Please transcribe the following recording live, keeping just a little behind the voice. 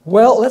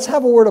Well, let's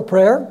have a word of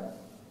prayer,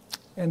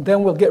 and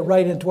then we'll get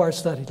right into our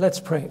study. Let's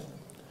pray.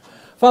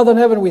 Father in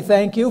heaven, we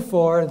thank you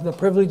for the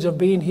privilege of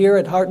being here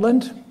at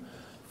Heartland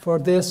for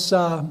this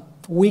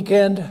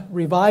weekend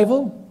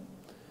revival.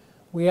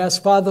 We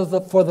ask, Father,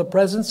 for the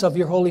presence of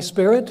your Holy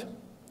Spirit,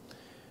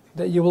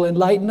 that you will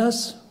enlighten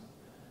us,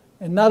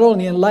 and not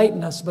only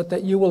enlighten us, but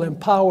that you will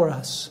empower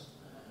us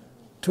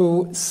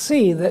to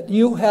see that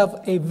you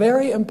have a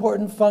very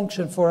important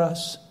function for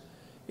us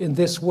in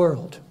this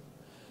world.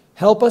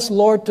 Help us,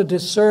 Lord, to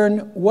discern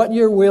what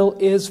your will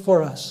is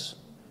for us.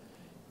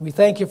 We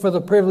thank you for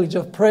the privilege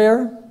of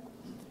prayer.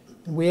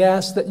 And we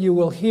ask that you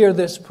will hear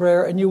this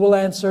prayer and you will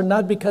answer,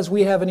 not because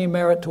we have any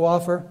merit to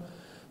offer,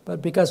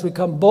 but because we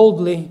come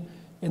boldly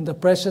in the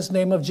precious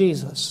name of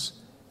Jesus.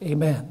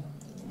 Amen.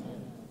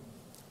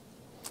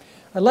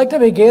 I'd like to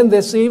begin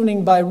this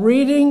evening by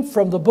reading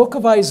from the book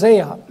of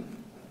Isaiah,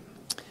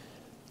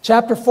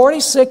 chapter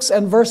 46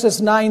 and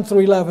verses 9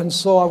 through 11.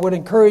 So I would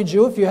encourage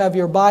you, if you have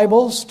your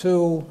Bibles,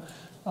 to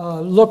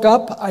look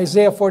up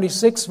Isaiah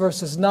 46,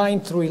 verses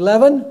 9 through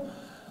 11.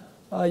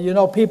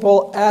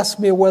 People ask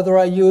me whether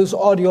I use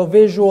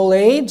audiovisual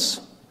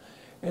aids.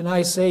 And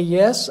I say,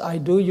 yes, I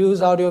do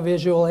use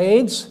audiovisual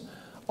aids.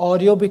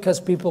 Audio because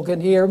people can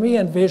hear me,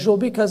 and visual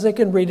because they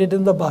can read it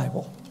in the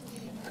Bible.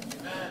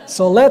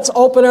 So let's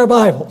open our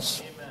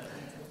Bibles.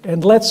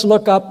 And let's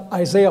look up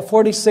Isaiah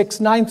 46,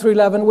 9 through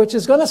 11, which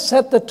is going to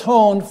set the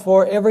tone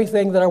for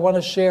everything that I want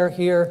to share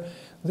here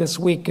this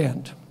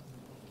weekend.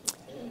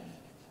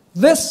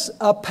 This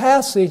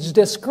passage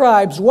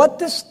describes what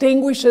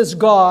distinguishes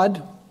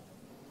God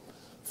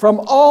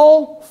from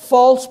all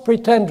false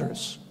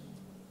pretenders.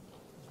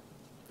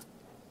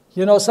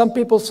 You know, some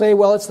people say,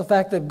 well, it's the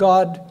fact that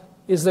God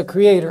is the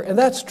creator, and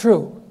that's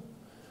true.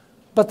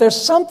 But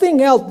there's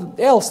something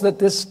else that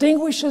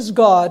distinguishes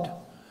God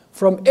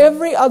from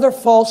every other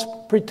false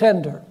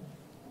pretender,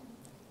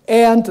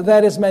 and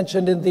that is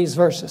mentioned in these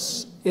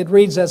verses. It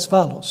reads as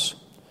follows: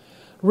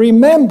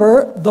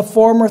 Remember the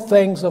former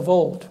things of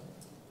old.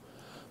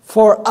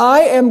 For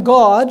I am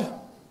God,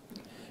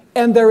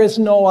 and there is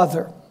no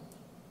other.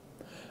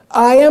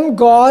 I am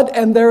God,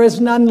 and there is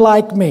none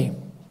like me.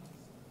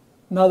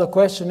 Now the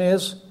question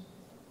is,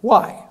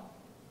 why?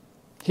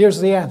 Here's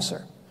the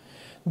answer.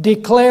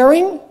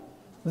 Declaring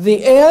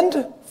the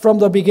end from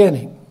the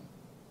beginning,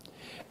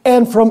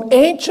 and from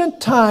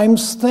ancient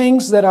times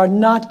things that are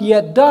not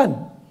yet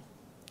done,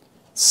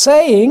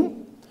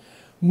 saying,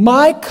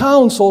 My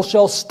counsel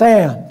shall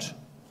stand,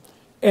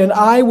 and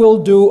I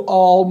will do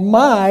all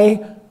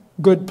my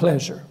good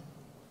pleasure.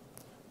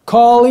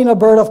 Calling a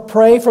bird of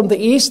prey from the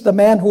east, the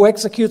man who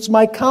executes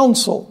my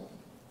counsel,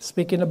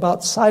 speaking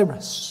about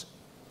Cyrus,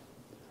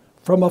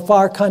 from a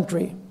far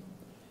country.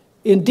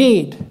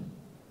 Indeed,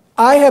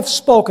 I have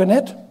spoken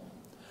it,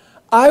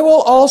 I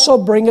will also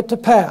bring it to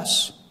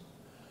pass.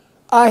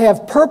 I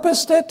have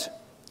purposed it,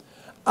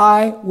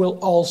 I will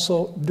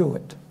also do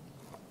it.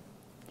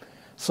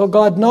 So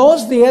God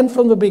knows the end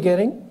from the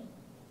beginning,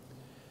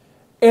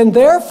 and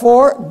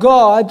therefore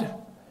God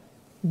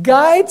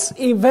guides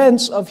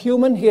events of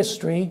human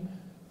history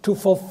to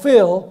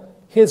fulfill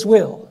His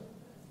will,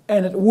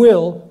 and it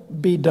will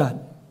be done.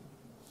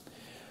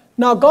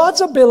 Now, God's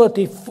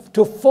ability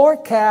to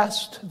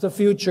forecast the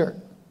future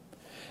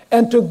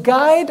and to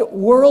guide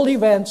world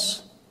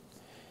events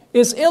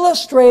is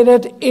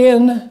illustrated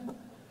in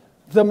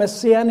the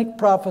messianic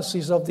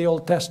prophecies of the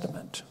Old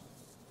Testament.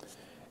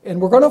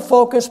 And we're going to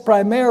focus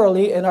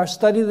primarily in our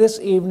study this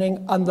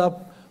evening on the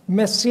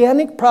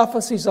messianic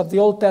prophecies of the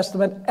Old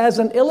Testament as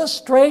an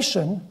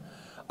illustration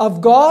of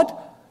God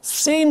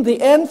seeing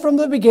the end from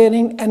the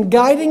beginning and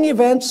guiding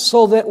events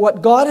so that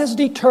what God has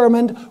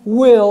determined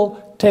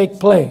will take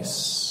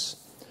place.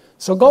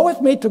 So go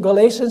with me to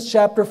Galatians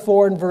chapter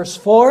 4 and verse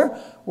 4.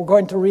 We're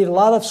going to read a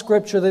lot of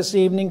scripture this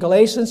evening.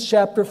 Galatians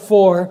chapter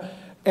 4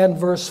 and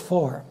verse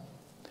 4.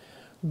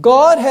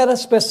 God had a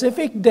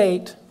specific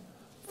date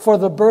for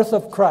the birth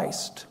of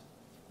Christ.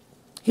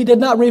 He did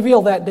not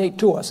reveal that date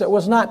to us. It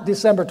was not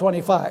December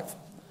 25.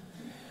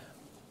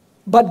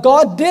 But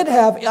God did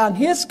have on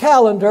His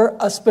calendar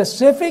a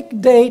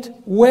specific date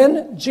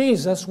when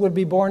Jesus would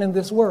be born in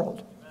this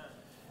world.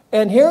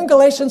 And here in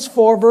Galatians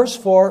 4, verse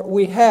 4,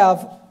 we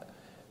have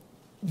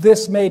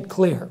this made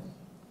clear.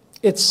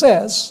 It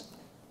says,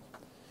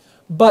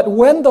 But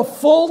when the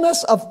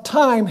fullness of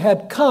time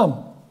had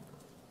come,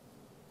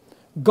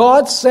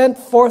 God sent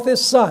forth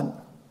His Son,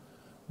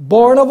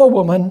 born of a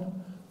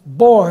woman,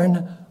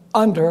 born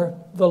under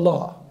the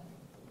law.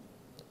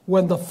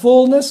 When the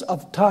fullness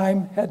of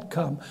time had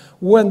come,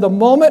 when the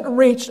moment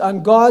reached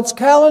on God's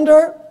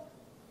calendar,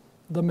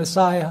 the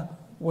Messiah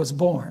was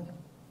born.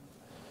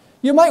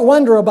 You might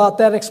wonder about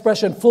that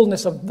expression,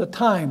 fullness of the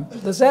time.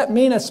 Does that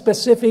mean a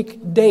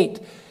specific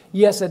date?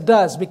 Yes, it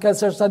does, because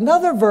there's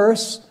another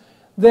verse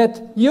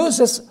that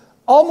uses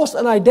almost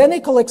an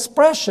identical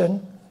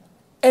expression,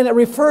 and it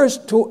refers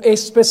to a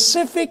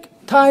specific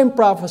time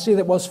prophecy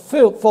that was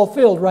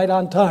fulfilled right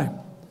on time.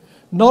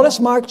 Notice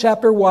Mark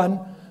chapter 1,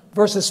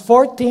 verses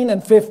 14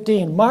 and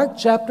 15. Mark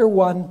chapter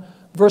 1,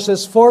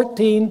 verses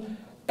 14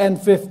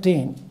 and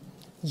 15.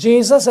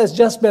 Jesus has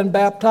just been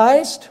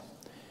baptized.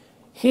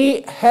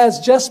 He has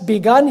just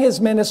begun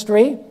his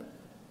ministry.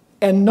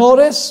 And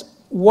notice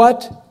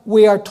what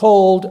we are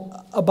told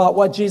about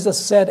what Jesus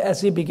said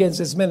as he begins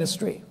his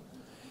ministry.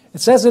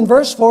 It says in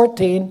verse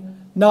 14,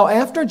 "Now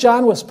after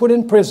John was put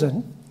in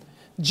prison,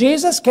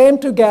 Jesus came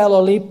to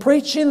Galilee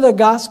preaching the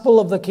gospel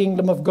of the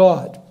kingdom of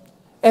God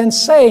and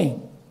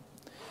saying,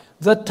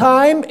 'The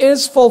time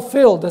is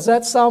fulfilled.'" Does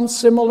that sound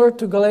similar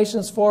to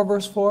Galatians 4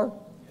 verse 4?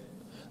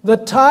 "The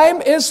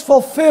time is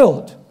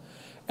fulfilled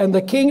and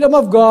the kingdom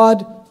of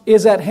God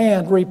is at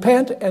hand.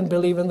 Repent and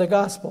believe in the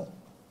gospel."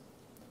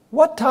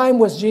 What time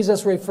was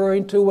Jesus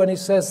referring to when he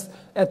says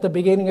at the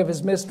beginning of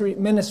his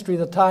ministry,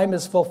 the time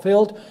is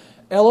fulfilled?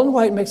 Ellen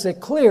White makes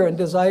it clear in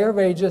Desire of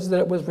Ages that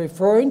it was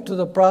referring to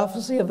the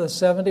prophecy of the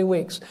 70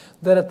 weeks,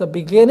 that at the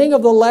beginning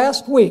of the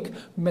last week,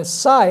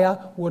 Messiah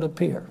would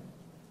appear.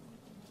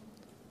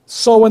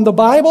 So when the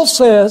Bible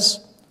says,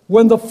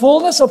 when the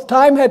fullness of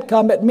time had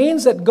come, it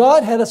means that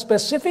God had a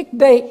specific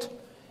date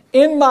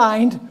in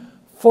mind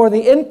for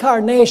the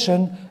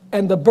incarnation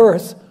and the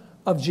birth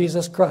of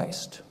Jesus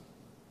Christ.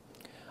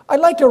 I'd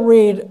like to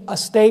read a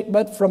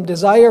statement from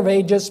Desire of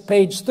Ages,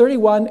 page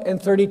 31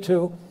 and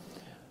 32,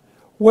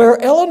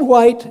 where Ellen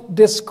White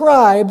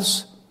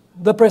describes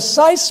the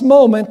precise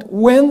moment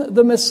when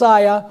the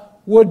Messiah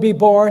would be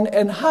born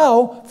and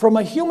how, from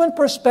a human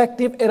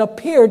perspective, it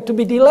appeared to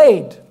be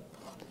delayed.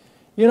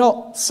 You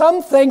know,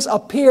 some things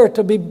appear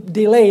to be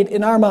delayed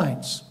in our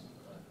minds,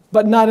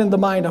 but not in the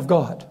mind of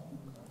God.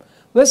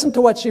 Listen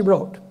to what she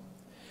wrote.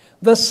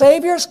 "The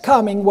Savior's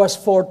coming was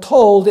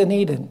foretold in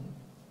Eden.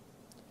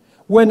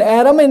 When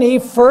Adam and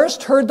Eve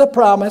first heard the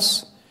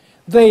promise,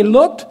 they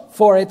looked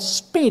for its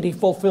speedy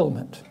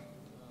fulfillment."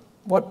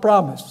 What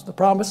promise? The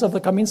promise of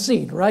the coming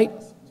seed, right?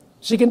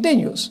 She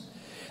continues.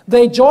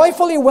 "They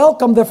joyfully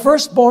welcomed the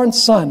firstborn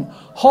son,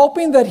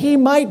 hoping that he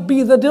might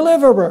be the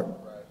deliverer.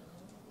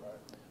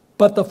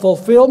 But the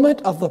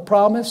fulfillment of the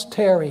promise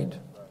tarried."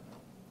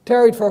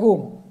 Tarried for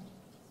whom?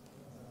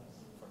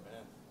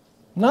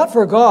 Not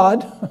for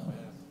God.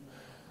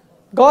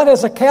 God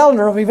has a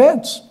calendar of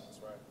events.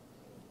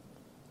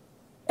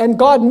 And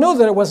God knew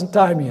that it wasn't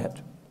time yet.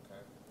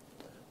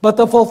 But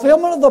the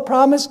fulfillment of the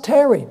promise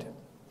tarried.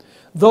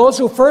 Those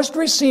who first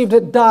received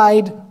it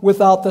died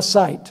without the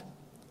sight.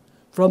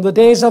 From the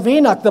days of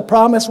Enoch, the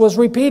promise was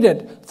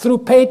repeated through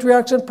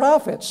patriarchs and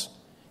prophets,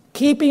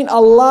 keeping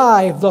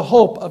alive the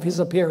hope of his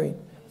appearing.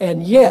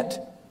 And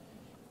yet,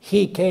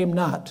 he came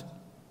not.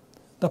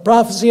 The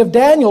prophecy of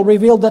Daniel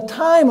revealed the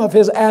time of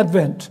his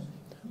advent,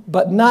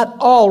 but not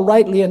all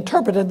rightly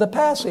interpreted the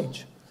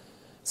passage.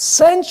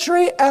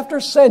 Century after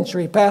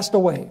century passed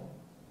away.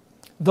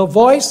 The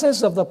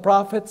voices of the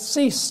prophets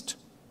ceased.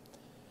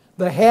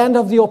 The hand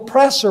of the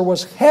oppressor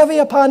was heavy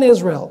upon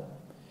Israel,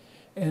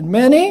 and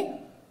many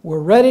were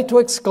ready to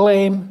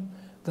exclaim,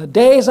 "The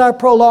days are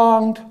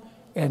prolonged,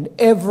 and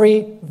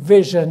every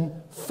vision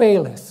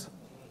faileth."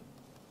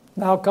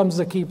 Now comes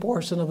the key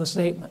portion of the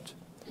statement.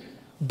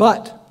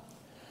 "But,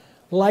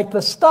 like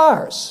the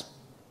stars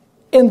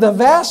in the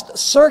vast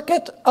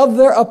circuit of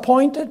their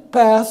appointed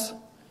path,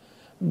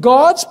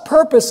 God's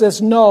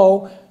purposes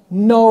know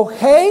no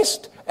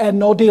haste and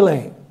no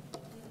delay."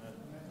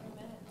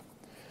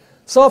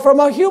 So from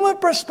a human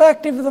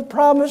perspective, the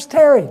promise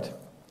tarried,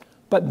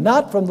 but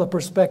not from the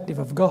perspective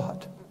of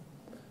God,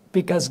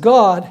 because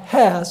God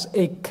has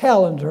a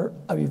calendar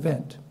of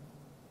event.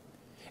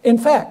 In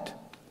fact,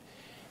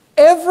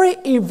 every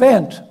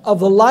event of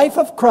the life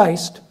of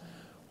Christ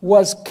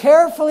was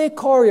carefully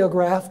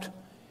choreographed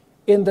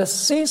in the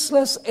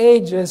ceaseless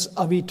ages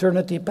of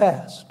eternity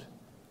past.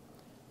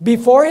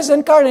 Before his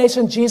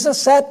incarnation, Jesus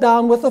sat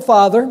down with the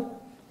Father,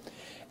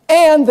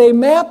 and they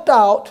mapped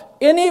out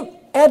in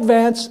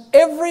advance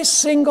every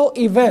single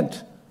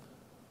event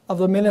of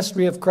the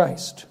ministry of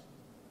Christ.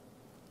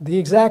 The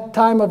exact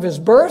time of his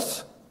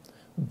birth,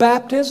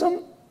 baptism,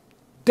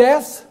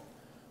 death,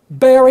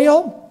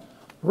 burial,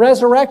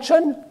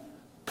 resurrection,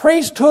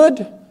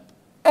 priesthood,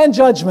 and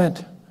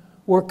judgment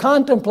were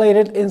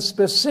contemplated in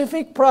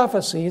specific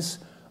prophecies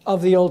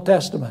of the Old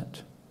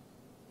Testament.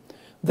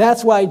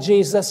 That's why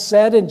Jesus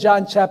said in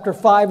John chapter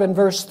 5 and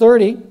verse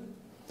 30,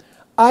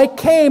 I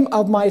can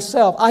of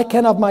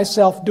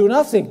myself do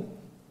nothing.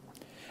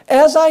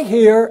 As I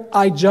hear,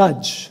 I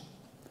judge,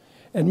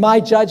 and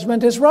my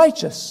judgment is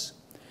righteous,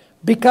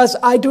 because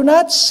I do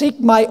not seek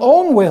my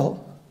own will,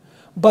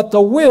 but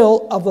the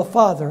will of the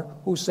Father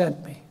who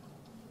sent me.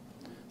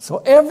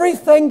 So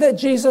everything that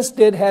Jesus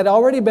did had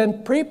already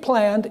been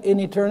pre-planned in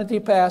eternity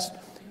past,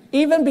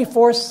 even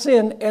before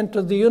sin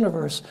entered the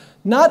universe,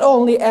 not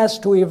only as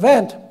to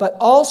event, but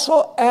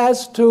also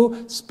as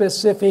to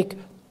specific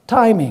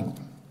timing.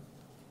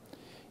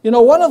 You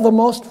know, one of the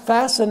most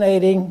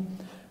fascinating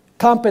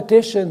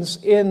competitions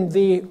in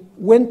the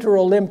Winter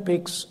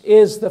Olympics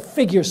is the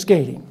figure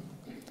skating.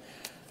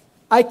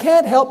 I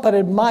can't help but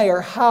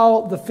admire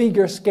how the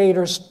figure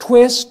skaters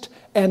twist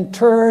and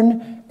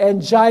turn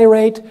and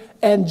gyrate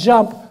and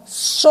jump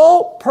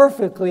so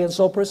perfectly and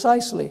so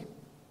precisely.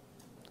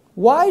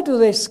 Why do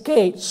they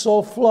skate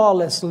so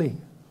flawlessly?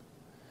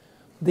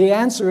 The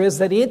answer is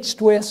that each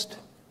twist,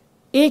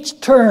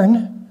 each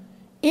turn,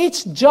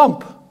 each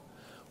jump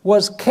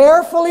was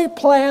carefully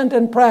planned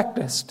and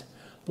practiced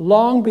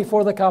long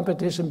before the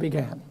competition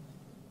began.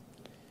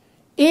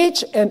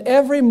 Each and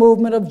every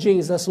movement of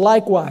Jesus,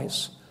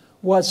 likewise,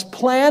 was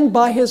planned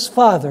by his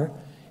Father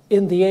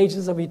in the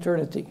ages of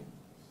eternity.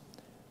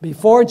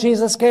 Before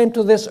Jesus came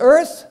to this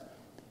earth,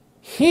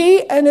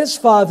 he and his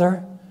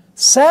Father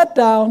sat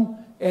down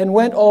and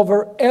went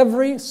over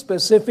every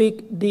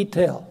specific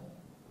detail.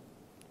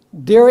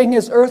 During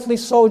his earthly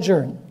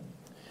sojourn,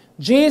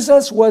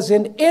 Jesus was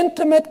in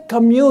intimate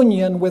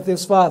communion with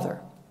his Father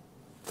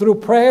through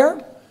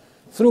prayer,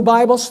 through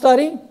Bible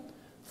study,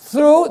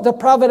 through the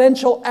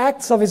providential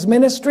acts of his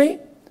ministry,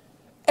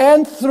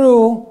 and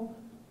through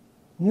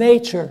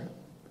nature.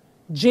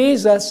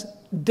 Jesus,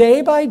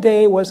 day by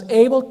day, was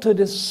able to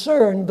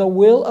discern the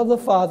will of the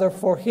Father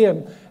for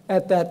him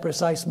at that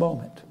precise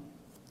moment.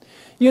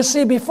 You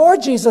see, before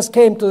Jesus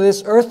came to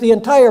this earth, the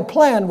entire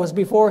plan was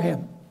before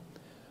him.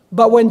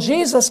 But when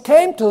Jesus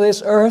came to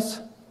this earth,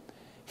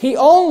 he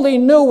only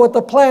knew what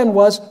the plan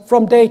was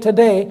from day to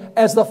day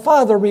as the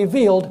Father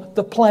revealed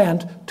the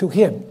plan to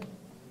him.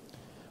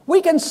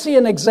 We can see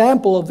an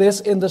example of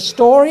this in the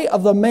story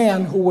of the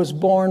man who was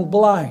born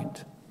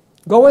blind.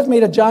 Go with me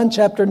to John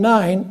chapter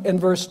 9 and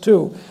verse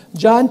 2.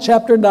 John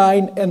chapter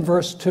 9 and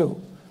verse 2.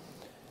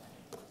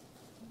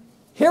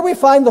 Here we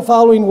find the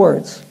following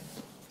words.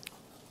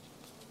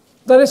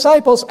 The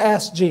disciples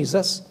asked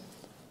Jesus,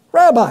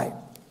 "Rabbi,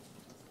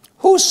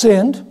 who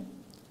sinned,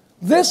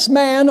 this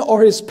man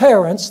or his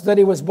parents, that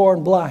he was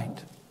born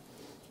blind?"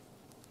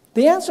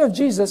 The answer of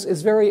Jesus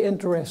is very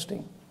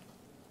interesting.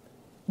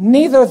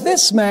 Neither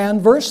this man,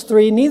 verse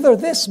 3, neither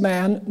this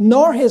man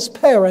nor his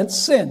parents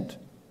sinned,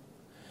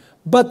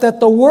 but that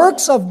the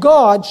works of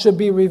God should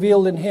be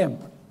revealed in him.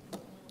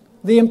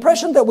 The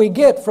impression that we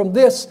get from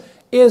this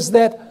is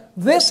that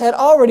this had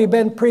already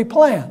been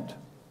pre-planned.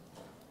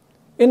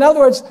 In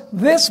other words,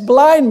 this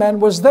blind man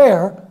was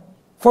there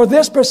for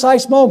this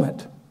precise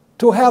moment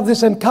to have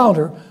this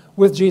encounter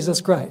with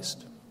Jesus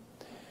Christ.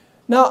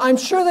 Now, I'm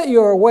sure that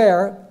you're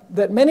aware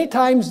that many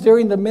times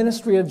during the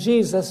ministry of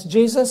Jesus,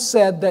 Jesus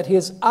said that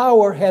his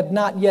hour had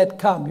not yet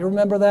come. You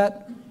remember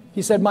that?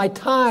 He said, "My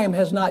time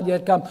has not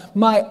yet come.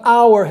 My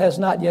hour has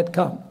not yet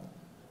come."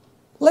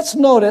 Let's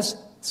notice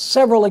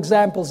several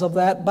examples of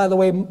that. By the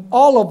way,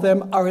 all of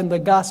them are in the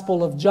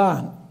Gospel of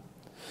John.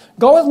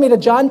 Go with me to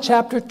John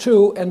chapter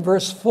 2 and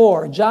verse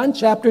 4. John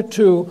chapter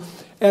 2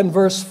 and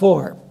verse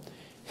 4.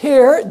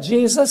 Here,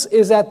 Jesus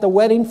is at the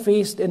wedding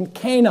feast in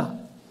Cana.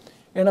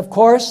 And of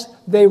course,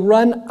 they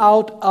run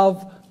out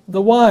of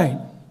the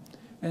wine.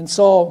 And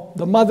so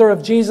the mother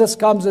of Jesus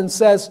comes and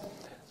says,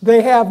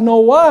 "They have no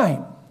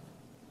wine."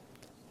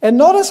 And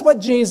notice what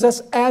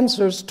Jesus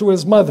answers to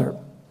his mother.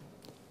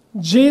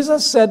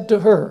 Jesus said to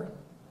her,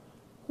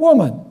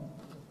 "Woman."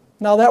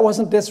 Now that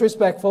wasn't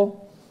disrespectful.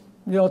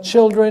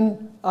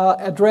 Children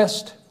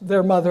addressed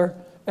their mother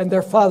and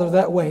their father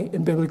that way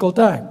in biblical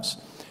times.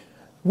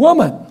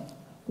 "Woman,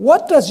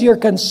 what does your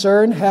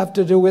concern have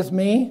to do with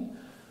me?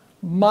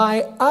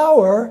 My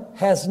hour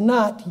has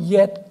not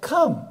yet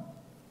come."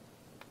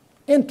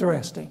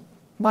 Interesting.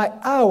 My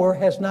hour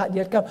has not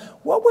yet come.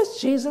 What was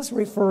Jesus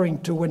referring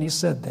to when he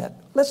said that?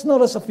 Let's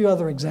notice a few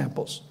other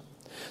examples.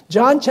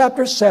 John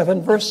chapter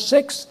 7, verse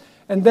 6,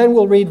 and then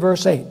we'll read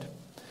verse 8.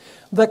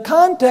 The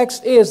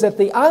context is that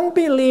the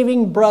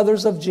unbelieving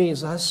brothers of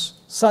Jesus,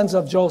 sons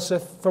of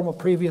Joseph from a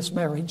previous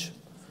marriage,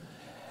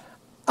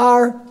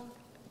 are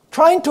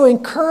trying to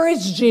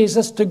encourage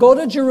Jesus to go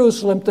to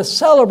Jerusalem to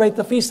celebrate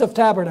the Feast of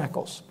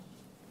Tabernacles.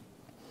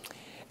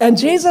 And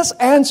Jesus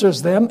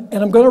answers them,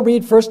 and I'm going to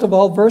read first of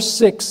all verse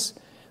 6.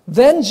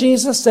 Then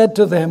Jesus said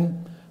to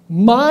them,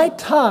 "My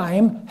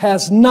time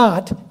has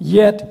not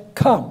yet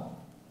come,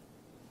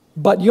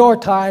 but your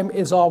time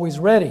is always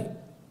ready."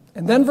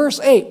 And then verse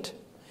 8.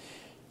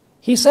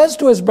 He says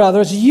to his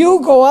brothers,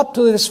 "You go up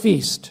to this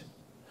feast.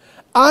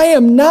 I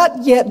am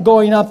not yet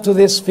going up to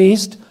this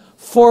feast,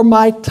 for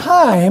my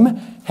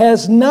time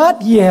has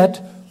not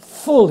yet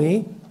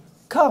fully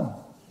come."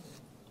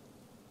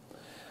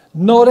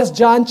 Notice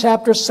John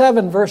chapter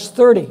 7, verse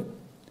 30.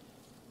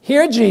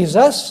 Here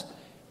Jesus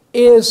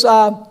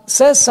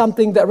says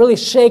something that really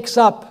shakes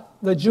up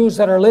the Jews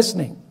that are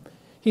listening.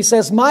 He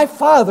says, "My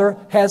Father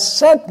has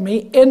sent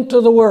me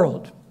into the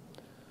world."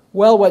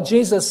 Well, what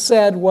Jesus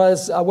said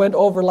went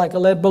over like a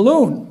lead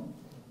balloon.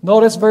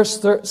 Notice verse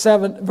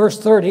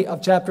 30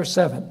 of chapter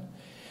 7.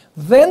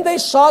 Then they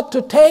sought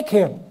to take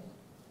him.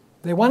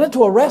 They wanted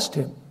to arrest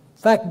him.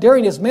 In fact,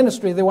 during his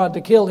ministry, they wanted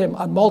to kill him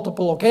on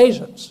multiple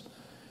occasions.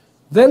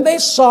 Then they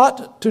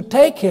sought to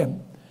take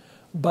him,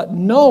 but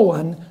no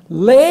one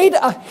laid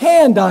a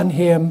hand on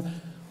him.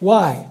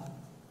 Why?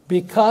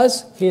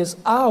 Because his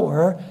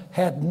hour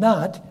had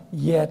not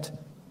yet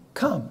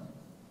come.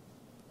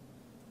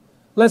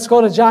 Let's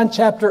go to John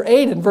chapter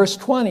 8 and verse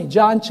 20.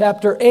 John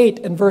chapter 8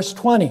 and verse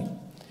 20.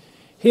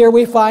 Here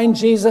we find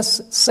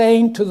Jesus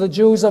saying to the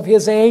Jews of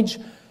his age,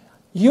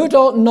 You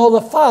don't know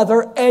the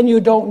Father, and you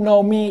don't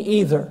know me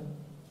either.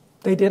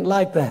 They didn't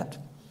like that.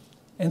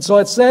 And so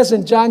it says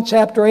in John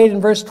chapter 8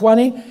 and verse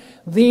 20,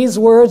 these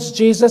words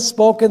Jesus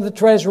spoke in the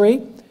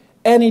treasury,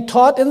 and he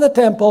taught in the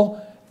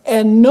temple,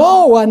 and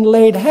no one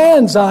laid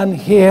hands on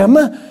him,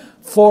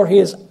 for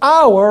his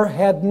hour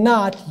had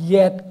not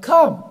yet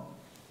come.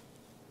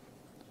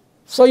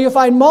 So you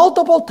find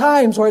multiple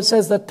times where it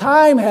says the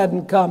time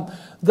hadn't come,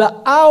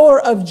 the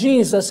hour of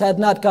Jesus had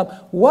not come.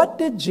 What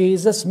did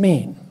Jesus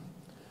mean?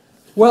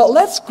 Well,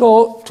 let's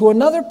go to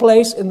another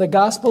place in the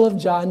Gospel of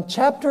John,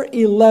 chapter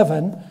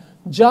 11.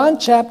 John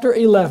chapter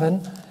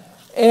 11,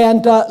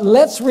 and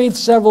let's read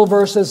several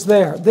verses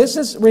there. This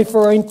is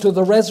referring to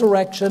the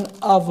resurrection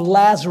of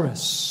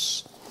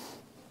Lazarus,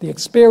 the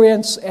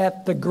experience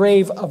at the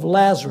grave of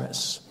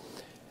Lazarus.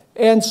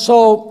 And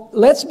so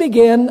let's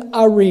begin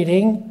our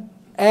reading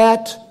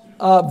at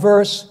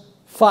verse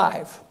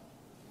 5.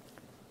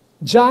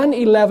 John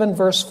 11,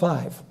 verse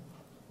 5.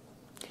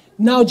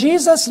 Now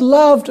Jesus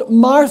loved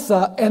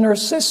Martha and her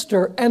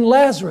sister and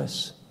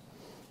Lazarus.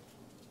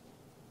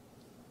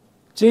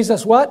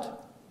 Jesus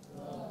what?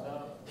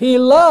 He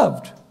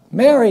loved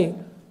Mary,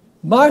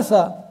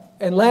 Martha,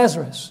 and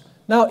Lazarus.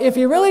 Now, if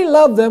he really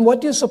loved them,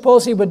 what do you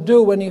suppose he would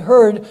do when he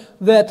heard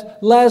that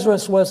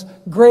Lazarus was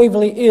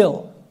gravely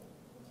ill?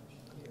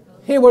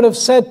 He would have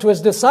said to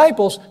his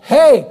disciples,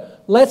 hey,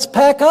 let's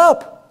pack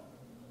up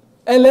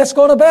and let's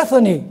go to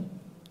Bethany.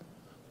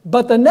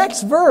 But the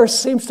next verse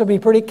seems to be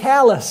pretty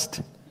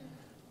calloused,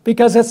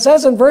 because it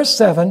says in verse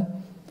 7,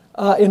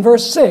 in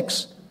verse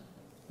 6,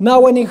 now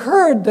when he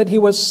heard that he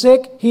was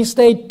sick, he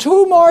stayed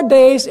 2 more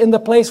days in the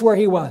place where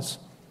he was.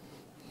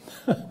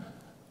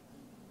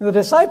 The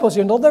disciples,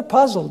 they're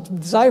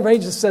puzzled.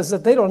 Desire says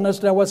that they don't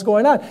understand what's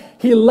going on.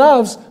 He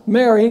loves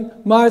Mary,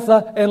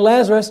 Martha, and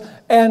Lazarus,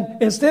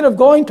 and instead of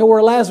going to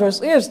where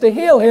Lazarus is to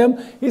heal him,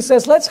 he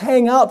says, let's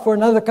hang out for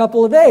another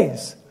couple of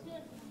days.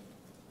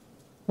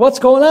 What's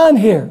going on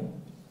here?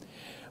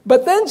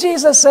 But then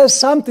Jesus says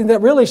something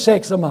that really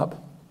shakes them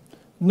up.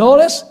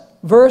 Notice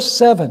verse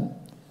 7.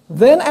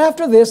 Then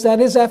after this,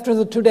 that is after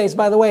the 2 days,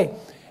 by the way,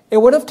 it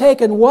would have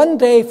taken 1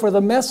 day for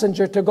the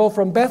messenger to go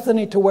from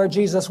Bethany to where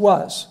Jesus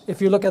was,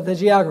 if you look at the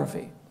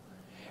geography.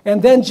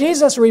 And then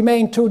Jesus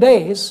remained 2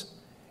 days,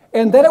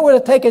 and then it would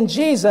have taken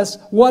Jesus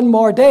 1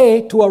 more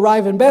day to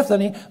arrive in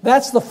Bethany.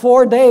 That's the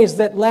 4 days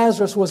that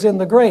Lazarus was in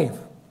the grave.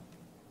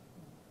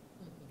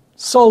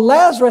 So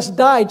Lazarus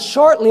died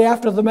shortly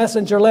after the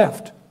messenger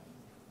left.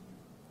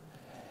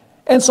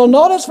 And so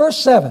notice verse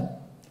 7.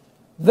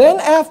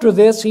 Then after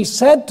this, he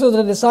said to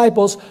the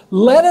disciples,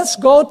 let us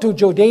go to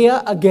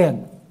Judea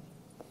again.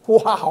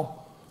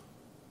 Wow.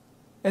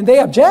 And they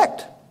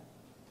object.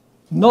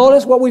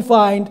 Notice what we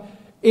find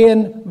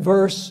in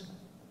verse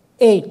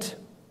 8.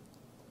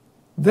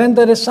 Then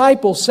the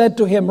disciples said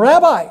to him,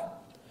 Rabbi,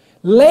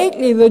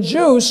 lately the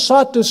Jews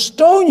sought to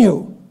stone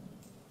you,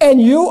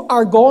 and you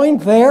are going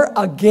there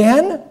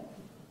again?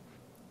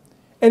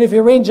 And if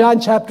you read John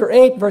chapter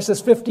 8,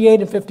 verses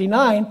 58 and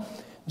 59,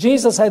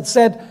 Jesus had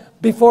said,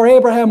 before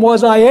Abraham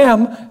was, I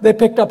am, they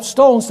picked up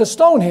stones to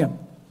stone him.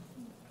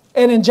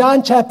 And in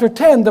John chapter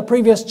 10, the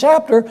previous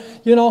chapter,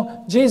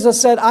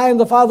 Jesus said, I am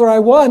the Father, I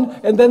won,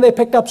 and then they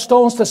picked up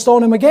stones to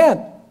stone him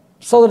again.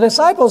 So the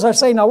disciples are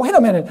saying, now wait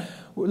a minute,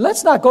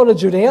 let's not go to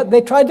Judea.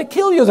 They tried to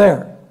kill you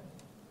there.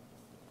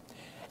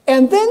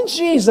 And then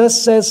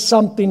Jesus says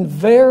something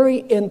very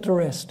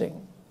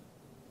interesting.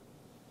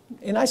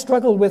 And I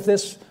struggled with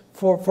this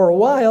for a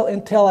while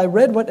until I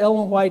read what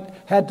Ellen White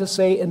had to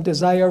say in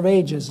Desire of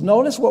Ages.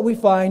 Notice what we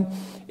find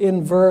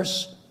in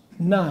verse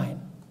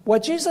 9.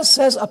 What Jesus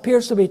says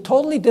appears to be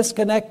totally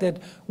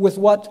disconnected with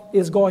what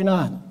is going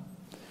on.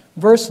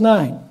 Verse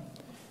 9.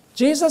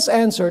 Jesus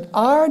answered,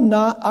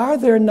 Are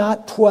there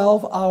not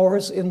 12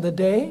 hours in the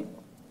day?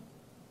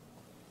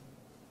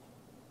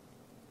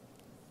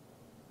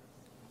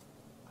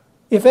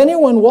 If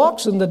anyone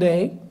walks in the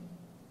day,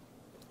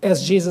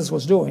 as Jesus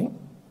was doing,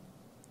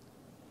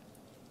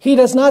 he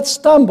does not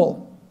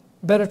stumble.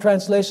 Better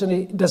translation,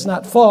 he does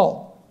not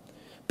fall,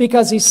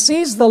 because he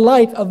sees the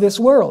light of this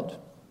world.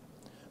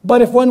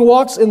 But if one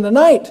walks in the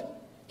night,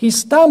 he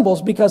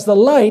stumbles because the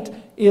light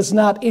is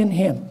not in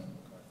him.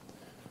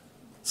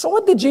 So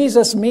what did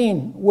Jesus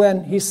mean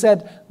when he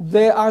said,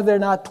 are there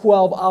not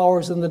 12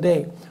 hours in the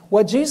day?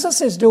 What Jesus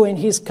is doing,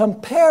 he's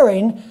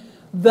comparing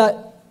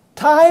the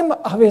time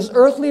of his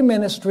earthly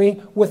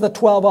ministry with a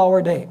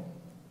 12-hour day.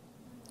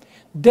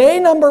 Day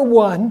number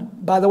 1,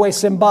 by the way,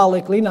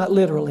 symbolically, not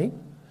literally,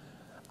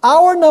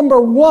 hour number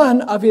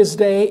 1 of his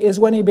day is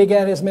when he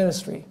began his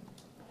ministry.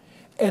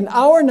 And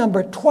hour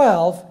number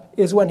 12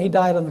 is when he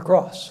died on the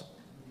cross.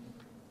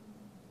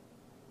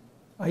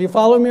 Are you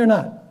following me or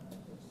not?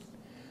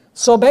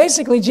 So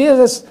basically,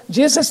 Jesus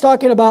is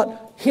talking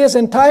about his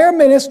entire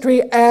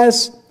ministry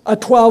as a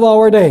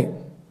 12-hour day.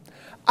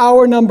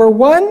 Hour number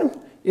 1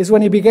 is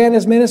when he began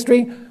his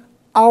ministry.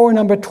 Hour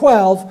number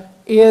 12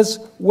 is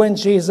when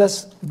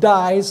Jesus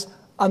dies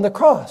on the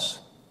cross.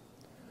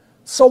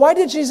 So why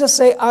did Jesus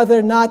say, are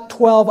there not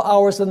 12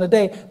 hours in the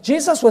day?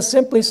 Jesus was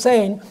simply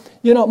saying,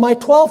 my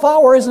 12th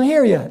hour isn't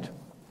here yet.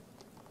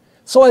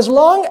 So as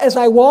long as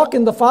I walk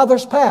in the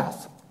Father's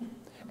path,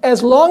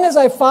 as long as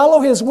I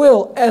follow His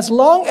will, as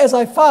long as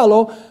I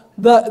follow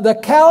the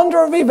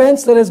calendar of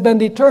events that has been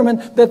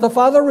determined that the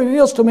Father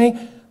reveals to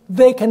me,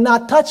 they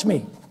cannot touch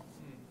me.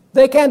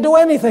 They can't do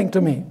anything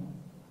to me.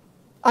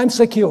 I'm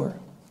secure.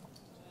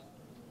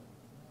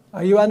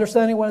 Are you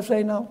understanding what I'm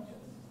saying now?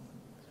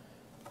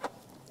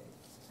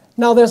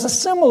 Now there's a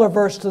similar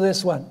verse to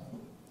this one.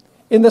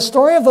 In the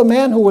story of the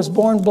man who was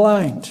born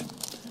blind,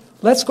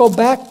 let's go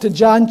back to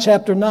John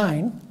chapter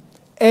 9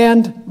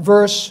 and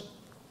verse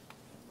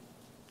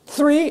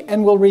 3,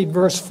 and we'll read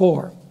verse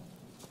 4.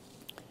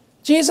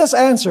 Jesus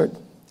answered,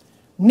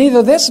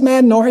 "Neither this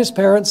man nor his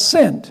parents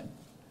sinned,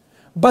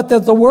 but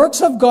that the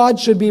works of God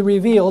should be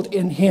revealed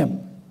in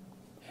him."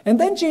 And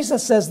then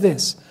Jesus says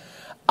this,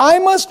 "I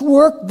must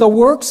work the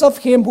works of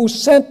him who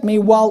sent me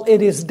while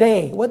it is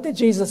day." What did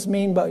Jesus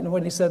mean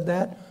when he said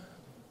that?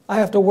 I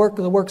have to work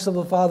the works of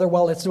the Father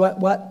while it's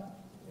what?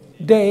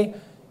 Day.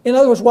 In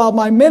other words, while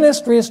my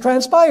ministry is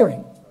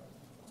transpiring.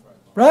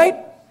 Right?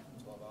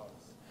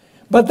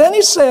 But then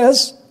he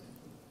says,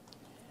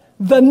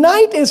 "The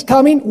night is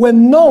coming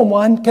when no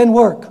one can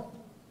work."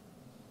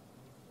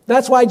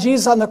 That's why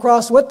Jesus on the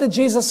cross, what did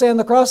Jesus say on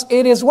the cross?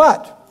 It is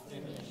what?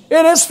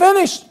 It is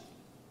finished.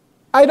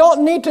 I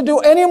don't need to do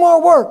any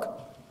more work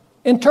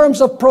in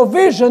terms of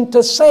provision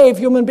to save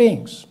human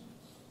beings.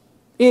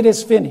 It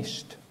is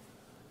finished.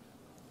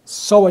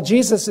 So what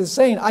Jesus is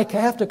saying, I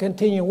have to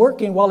continue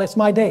working while it's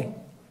my day.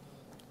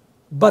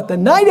 But the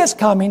night is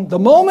coming, the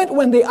moment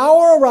when the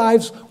hour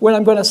arrives, when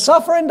I'm going to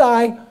suffer and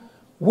die,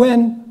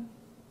 when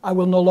I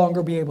will no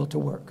longer be able to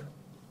work.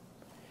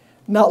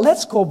 Now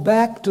let's go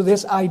back to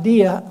this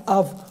idea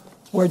of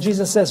where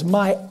Jesus says,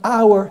 "My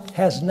hour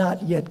has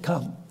not yet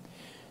come."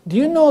 Do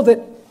you know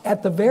that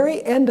at the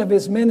very end of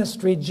his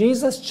ministry,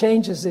 Jesus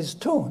changes his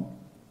tune?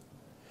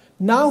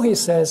 Now he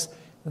says,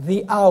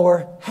 "The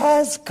hour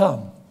has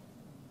come."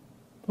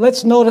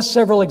 Let's notice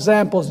several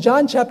examples.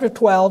 John chapter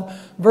 12,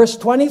 verse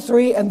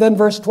 23 and then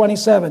verse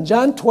 27.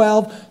 John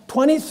 12,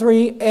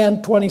 23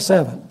 and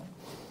 27.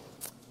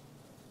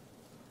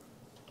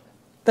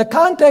 The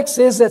context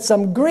is that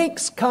some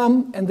Greeks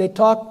come and they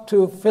talk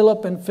to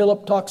Philip, and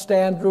Philip talks to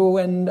Andrew,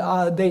 and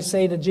they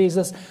say to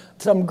Jesus,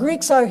 "Some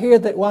Greeks are here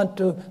that want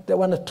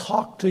to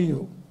talk to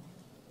you."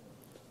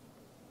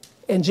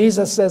 And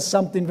Jesus says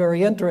something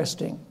very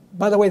interesting.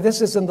 By the way,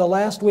 this is in the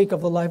last week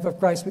of the life of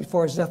Christ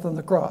before his death on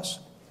the cross.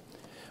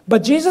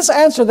 But Jesus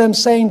answered them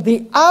saying,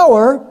 "The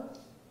hour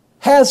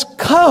has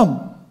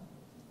come."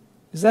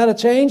 Is that a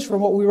change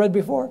from what we read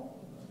before?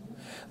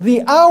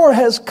 "The hour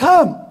has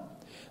come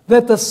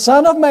that the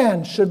Son of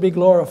Man should be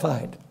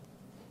glorified."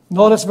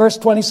 Notice verse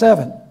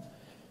 27.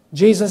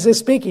 Jesus is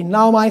speaking.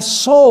 "Now my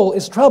soul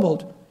is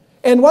troubled.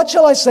 And what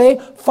shall I say?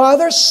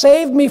 Father,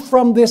 save me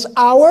from this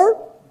hour?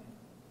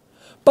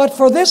 But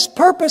for this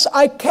purpose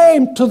I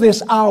came to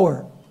this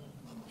hour."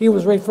 He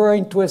was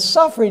referring to his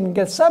suffering in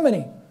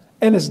Gethsemane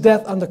and his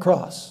death on the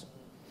cross.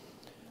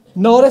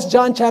 Notice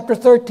John chapter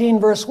 13,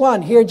 verse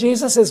 1. Here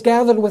Jesus is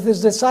gathered with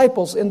his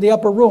disciples in the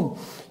upper room.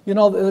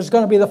 There's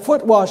going to be the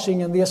foot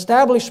washing and the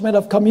establishment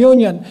of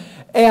communion.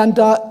 And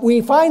we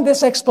find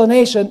this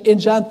explanation in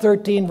John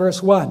 13,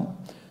 verse 1.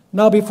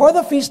 "Now before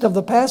the feast of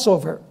the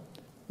Passover,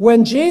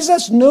 when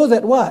Jesus knew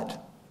that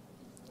what?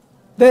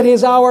 That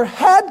his hour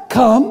had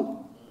come,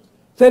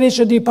 that he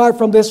should depart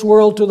from this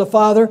world to the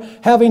Father,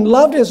 having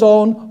loved his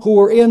own who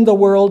were in the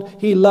world,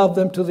 he loved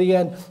them to the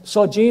end."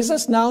 So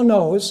Jesus now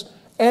knows,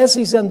 as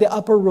he's in the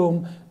upper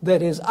room,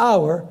 that his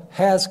hour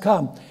has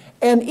come.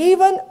 And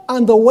even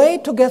on the way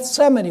to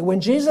Gethsemane,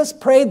 when Jesus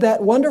prayed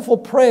that wonderful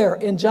prayer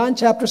in John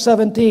chapter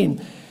 17,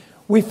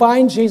 we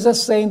find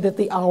Jesus saying that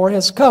the hour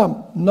has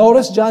come.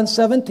 Notice John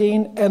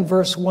 17 and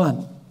verse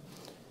 1.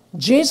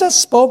 Jesus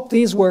spoke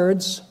these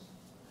words,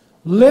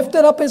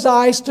 lifted up his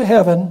eyes to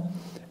heaven,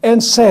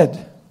 and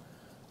said,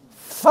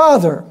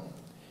 "Father,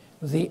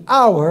 the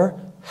hour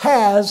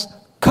has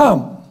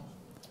come.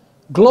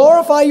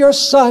 Glorify your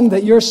Son,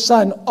 that your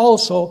Son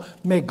also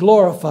may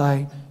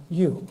glorify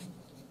you."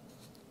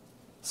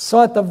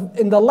 So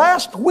in the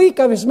last week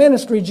of his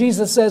ministry,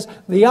 Jesus says,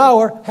 the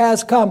hour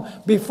has come.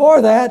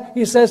 Before that,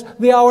 he says,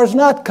 the hour has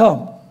not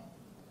come.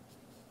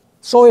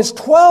 So his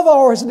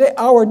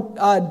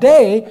 12-hour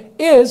day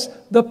is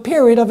the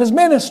period of his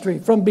ministry,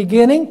 from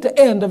beginning to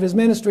end of his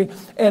ministry.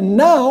 And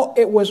now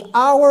it was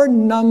hour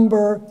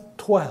number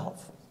 12.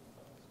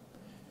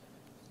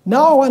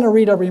 Now I want to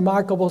read a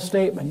remarkable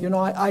statement.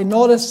 I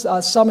noticed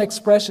some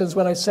expressions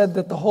when I said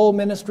that the whole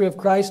ministry of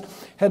Christ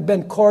had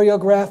been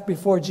choreographed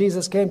before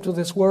Jesus came to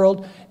this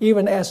world,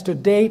 even as to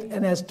date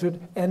and as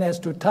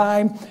to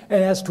time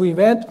and as to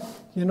event.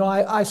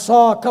 I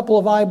saw a couple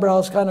of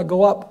eyebrows kind of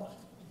go up,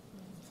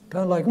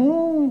 kind of like,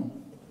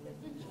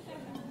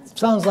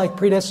 sounds like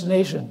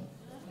predestination.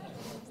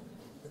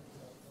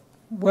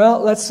 Well,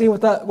 let's see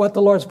what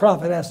the Lord's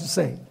prophet has to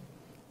say.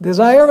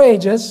 Desire of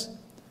Ages,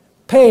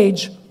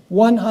 page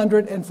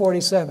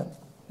 147.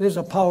 This is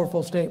a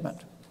powerful statement.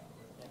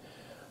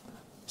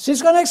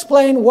 She's going to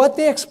explain what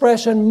the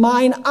expression,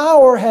 mine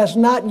hour has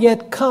not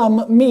yet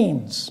come,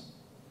 means.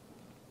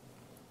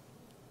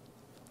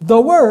 The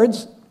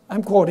words,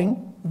 I'm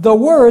quoting, the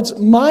words,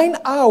 mine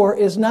hour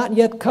is not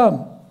yet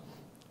come,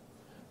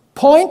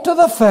 point to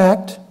the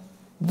fact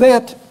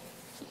that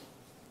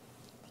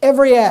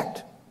every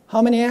act,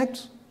 how many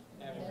acts?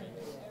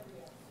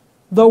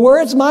 The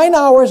words, mine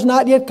hour is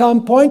not yet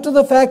come, point to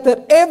the fact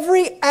that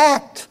every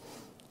act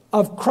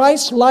of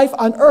Christ's life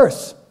on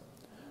earth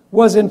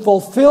was in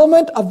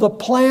fulfillment of the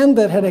plan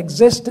that had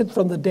existed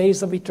from the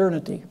days of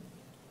eternity.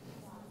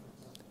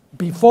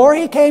 Before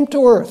he came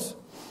to earth,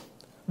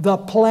 the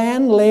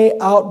plan lay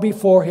out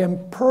before him,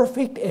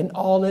 perfect in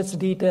all its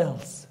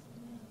details.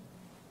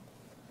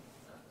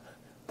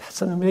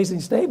 That's an amazing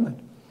statement.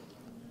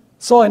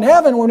 So in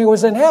heaven, when he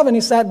was in heaven,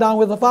 he sat down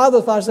with the Father.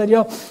 The Father said,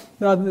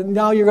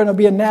 now you're going to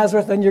be in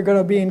Nazareth, then you're going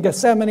to be in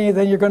Gethsemane,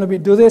 then you're going to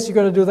do this, you're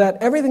going to do that.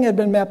 Everything had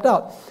been mapped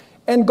out.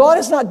 And God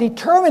is not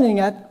determining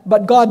it,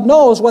 but God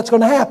knows what's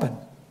going to happen.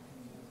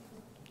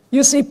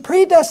 You see,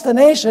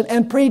 predestination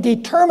and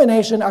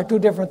predetermination are two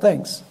different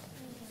things.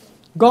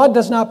 God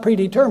does not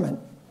predetermine,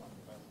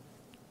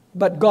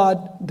 but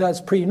God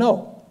does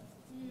pre-know.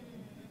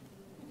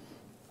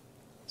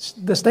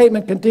 The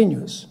statement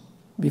continues.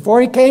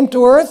 Before he came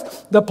to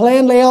earth, the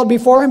plan lay out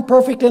before him,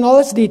 perfect in all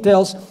its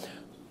details.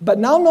 But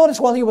now notice,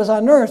 while he was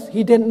on earth,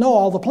 he didn't know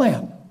all the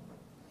plan.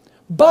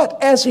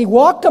 But as he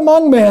walked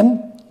among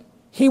men,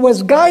 he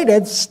was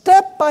guided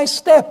step by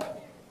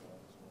step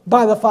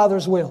by the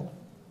Father's will.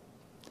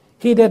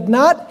 He did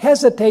not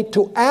hesitate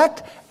to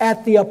act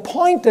at the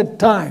appointed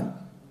time.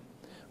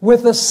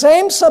 With the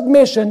same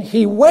submission,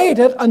 he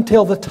waited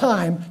until the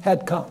time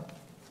had come.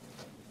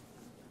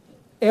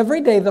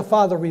 Every day the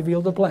Father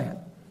revealed the plan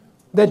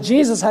that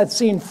Jesus had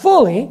seen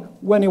fully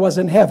when he was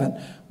in heaven,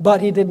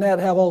 but he did not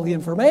have all the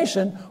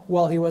information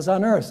while he was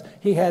on earth.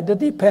 He had to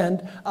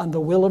depend on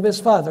the will of his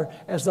Father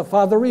as the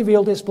Father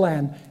revealed his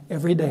plan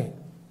every day.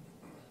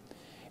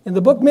 In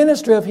the book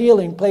Ministry of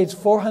Healing, page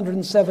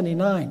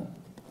 479,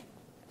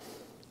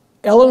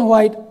 Ellen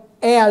White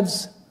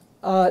adds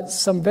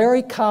some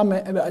very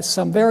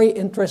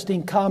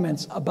interesting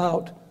comments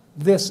about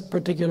this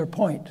particular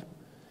point.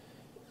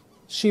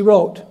 She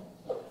wrote,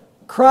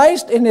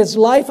 Christ in his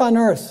life on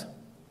earth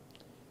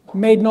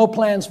made no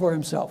plans for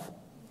himself.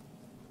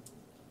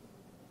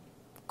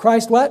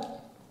 Christ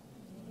what?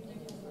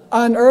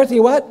 On earth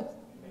he what?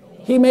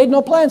 He made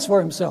no plans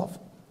for himself.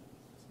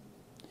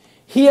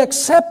 He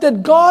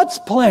accepted God's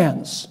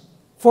plans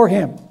for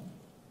him.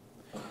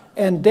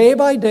 And day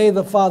by day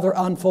the Father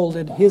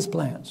unfolded his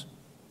plans.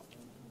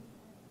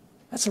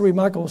 That's a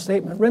remarkable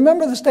statement.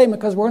 Remember the statement,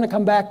 because we're going to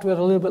come back to it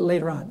a little bit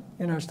later on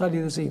in our study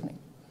this evening.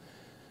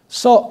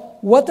 So,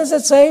 what does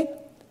it say?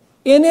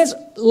 In his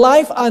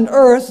life on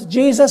earth,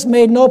 Jesus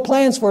made no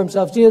plans for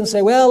himself. He didn't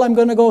say, well, I'm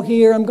going to go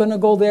here, I'm going to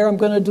go there, I'm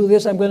going to do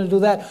this, I'm going to do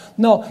that.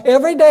 No,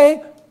 every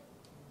day,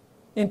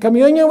 in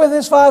communion with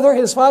his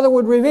Father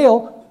would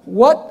reveal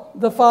what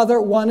the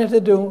Father wanted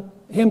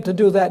him to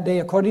do that day,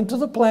 according to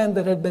the plan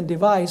that had been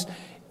devised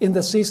in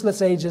the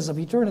ceaseless ages of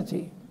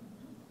eternity.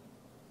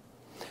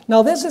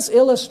 Now, this is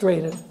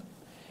illustrated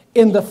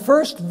in the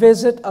first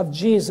visit of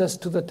Jesus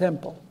to the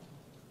temple.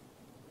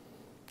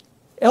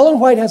 Ellen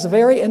White has a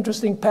very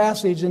interesting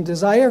passage in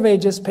Desire of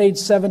Ages, page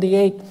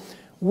 78,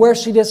 where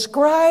she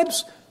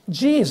describes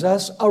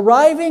Jesus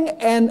arriving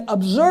and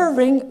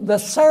observing the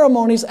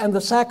ceremonies and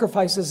the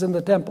sacrifices in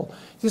the temple.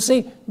 You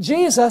see,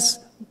 Jesus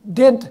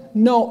didn't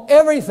know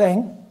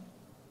everything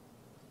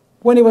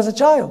when he was a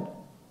child.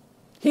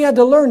 He had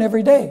to learn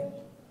every day.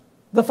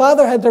 The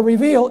Father had to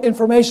reveal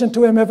information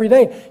to him every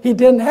day. He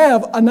didn't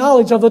have a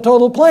knowledge of the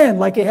total plan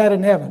like he had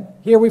in heaven.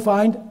 Here we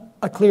find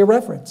a clear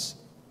reference.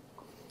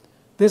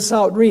 This is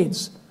how it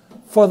reads.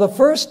 For the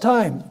first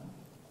time,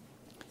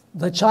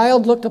 the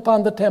child looked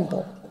upon the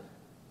temple.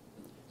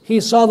 He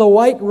saw the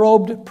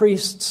white-robed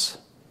priests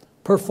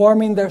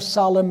performing their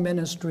solemn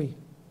ministry.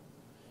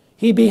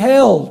 He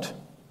beheld,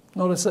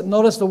 notice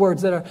the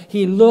words that are,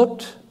 he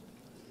looked,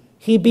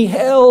 he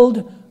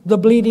beheld the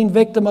bleeding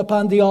victim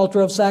upon the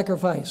altar of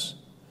sacrifice.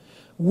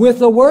 With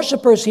the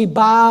worshipers he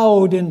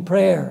bowed in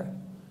prayer,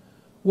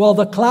 while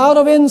the cloud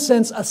of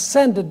incense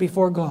ascended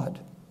before God.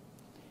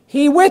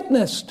 He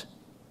witnessed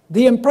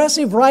the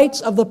impressive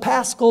rites of the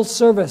Paschal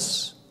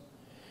service.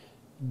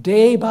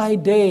 Day by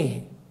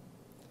day,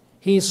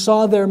 he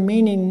saw their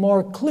meaning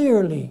more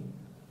clearly.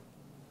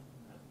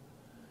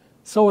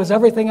 So is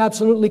everything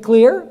absolutely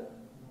clear?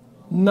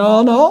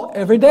 No,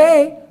 every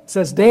day. It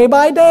says day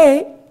by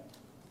day,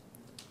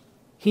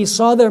 he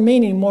saw their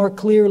meaning more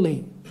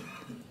clearly.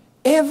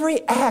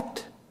 Every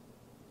act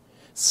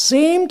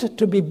seemed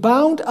to be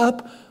bound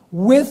up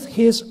with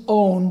his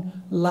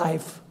own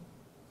life.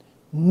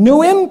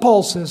 New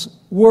impulses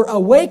were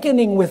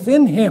awakening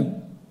within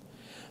him.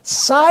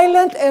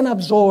 Silent and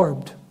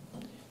absorbed,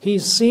 he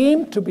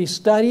seemed to be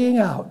studying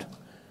out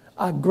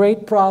a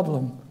great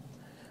problem.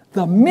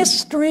 The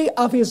mystery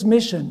of his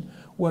mission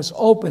was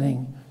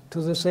opening to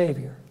the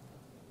Savior.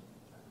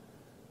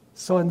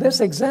 So in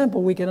this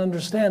example, we can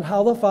understand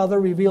how the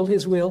Father revealed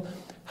his will,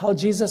 how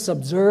Jesus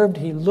observed,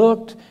 he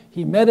looked,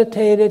 he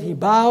meditated, he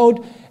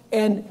bowed,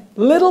 and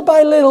little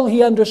by little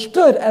he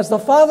understood as the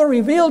Father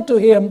revealed to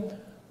him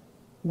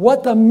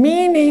what the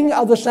meaning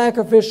of the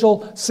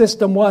sacrificial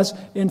system was.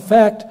 In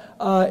fact,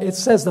 it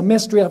says the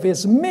mystery of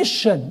his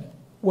mission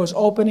was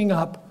opening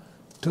up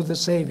to the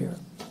Savior.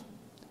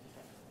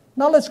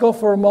 Now let's go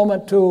for a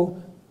moment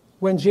to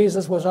when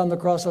Jesus was on the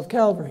cross of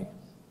Calvary.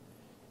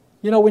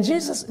 You know, when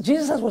Jesus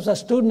was a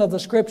student of the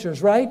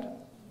Scriptures, right?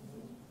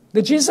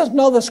 Did Jesus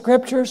know the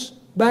Scriptures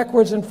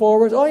backwards and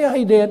forwards? Oh yeah,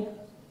 he did.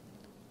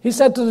 He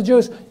said to the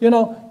Jews, you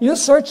know, you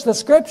search the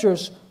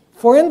Scriptures,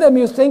 for in them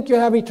you think you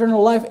have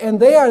eternal life, and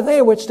they are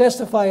they which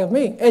testify of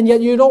me. And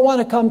yet you don't want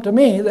to come to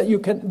me that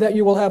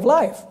you will have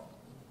life.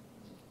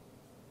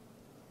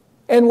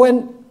 And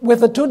when, with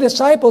the two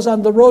disciples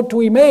on the road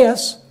to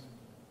Emmaus,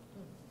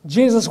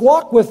 Jesus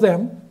walked with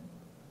them,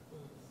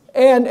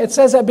 and it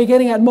says that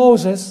beginning at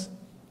Moses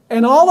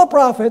and all the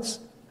prophets,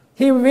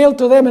 he revealed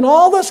to them in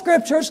all the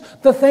Scriptures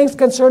the things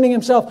concerning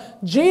himself.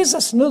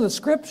 Jesus knew the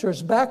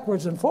Scriptures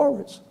backwards and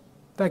forwards.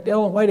 In fact,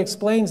 Ellen White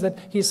explains that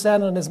he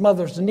sat on his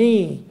mother's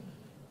knee,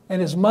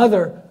 and his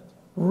mother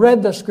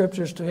read the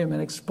Scriptures to him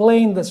and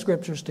explained the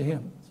Scriptures to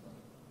him.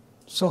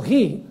 So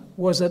he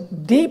was a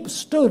deep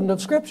student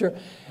of Scripture.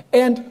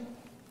 And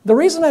the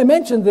reason I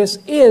mention this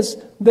is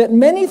that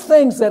many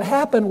things that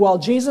happened while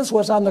Jesus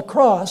was on the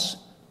cross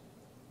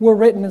were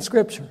written in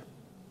Scripture,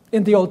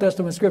 in the Old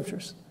Testament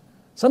Scriptures.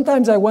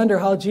 Sometimes I wonder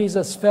how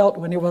Jesus felt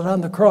when he was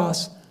on the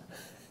cross.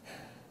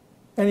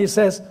 And he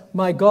says,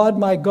 my God,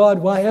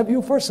 why have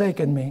you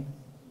forsaken me?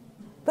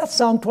 That's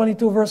Psalm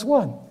 22, verse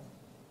 1.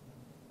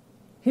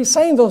 He's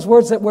saying those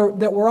words that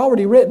were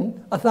already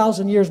written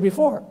 1,000 years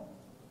before.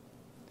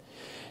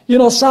 You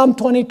know, Psalm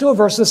 22,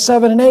 verses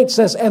 7 and 8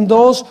 says, and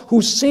those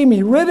who see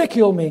me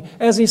ridicule me.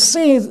 As he's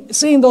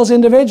seeing those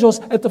individuals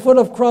at the foot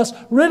of the cross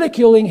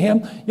ridiculing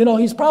him, you know,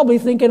 he's probably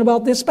thinking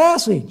about this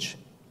passage.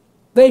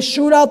 They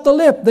shoot out the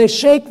lip, they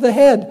shake the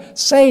head,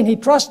 saying he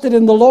trusted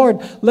in the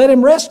Lord. Let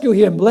him rescue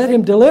him, let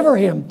him deliver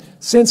him,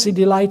 since he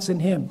delights in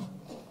him.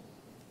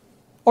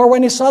 Or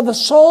when he saw the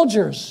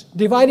soldiers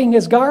dividing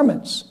his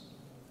garments,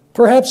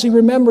 perhaps he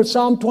remembered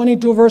Psalm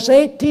 22, verse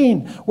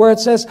 18, where it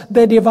says,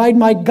 they divide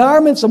my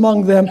garments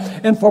among them,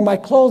 and for my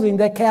clothing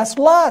they cast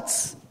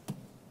lots.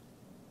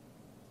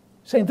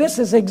 Saying this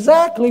is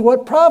exactly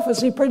what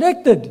prophecy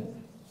predicted.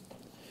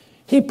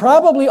 He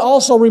probably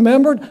also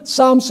remembered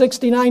Psalm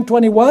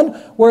 69:21,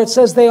 where it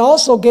says, they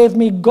also gave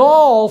me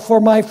gall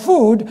for my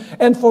food,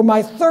 and for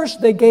my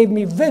thirst they gave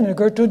me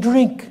vinegar to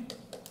drink.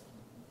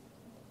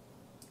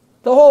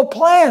 The whole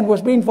plan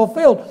was being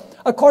fulfilled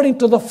according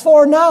to the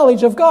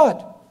foreknowledge of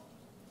God.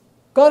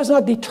 God is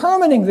not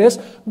determining this.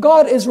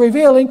 God is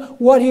revealing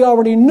what he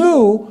already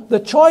knew, the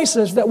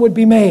choices that would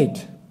be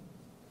made.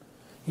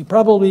 He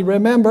probably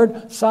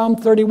remembered Psalm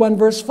 31,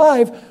 verse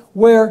 5,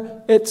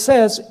 where it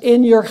says,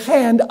 in your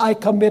hand I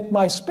commit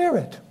my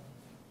spirit.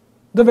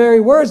 The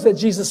very words that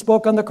Jesus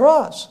spoke on the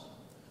cross.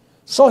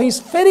 So he's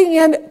fitting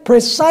in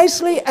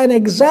precisely and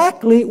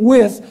exactly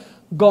with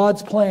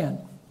God's plan.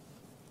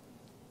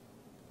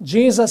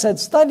 Jesus had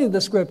studied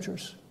the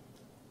Scriptures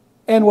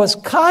and was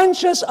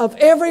conscious of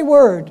every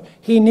word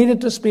he needed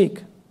to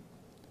speak.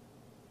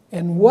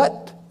 And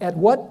at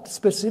what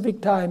specific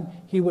time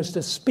he was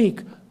to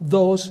speak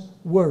those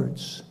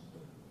words.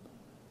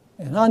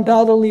 And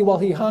undoubtedly, while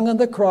he hung on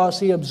the cross,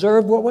 he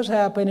observed what was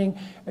happening,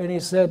 and he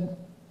said,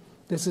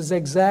 this is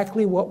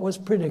exactly what was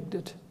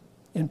predicted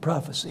in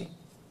prophecy.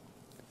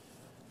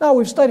 Now,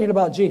 we've studied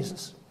about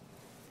Jesus.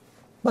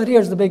 But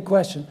here's the big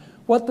question.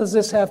 What does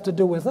this have to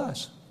do with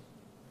us?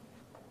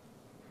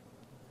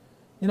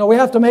 You know, we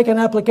have to make an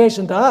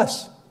application to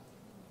us.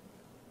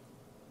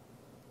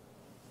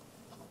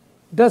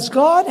 Does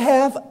God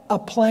have a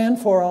plan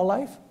for our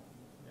life?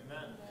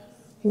 Amen.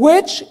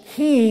 Which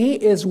he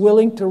is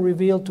willing to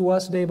reveal to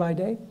us day by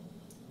day?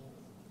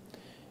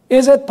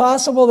 Is it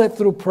possible that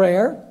through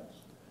prayer,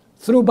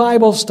 through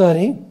Bible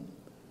study,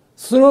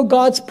 through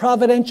God's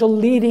providential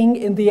leading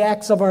in the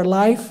acts of our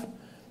life,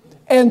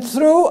 and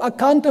through a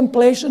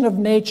contemplation of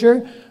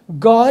nature,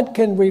 God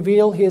can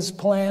reveal his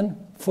plan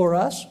for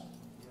us,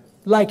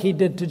 like he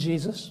did to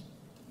Jesus?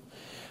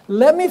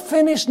 Let me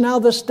finish now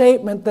the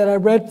statement that I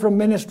read from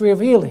Ministry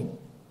of Healing.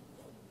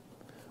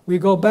 We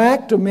go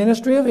back to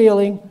Ministry of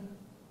Healing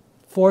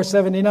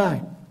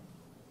 479.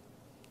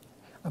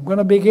 I'm going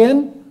to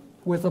begin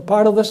with a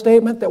part of the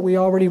statement that we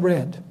already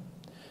read.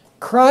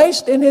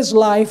 Christ in his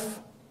life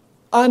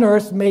on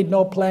earth made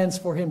no plans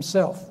for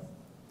himself.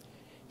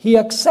 He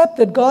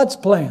accepted God's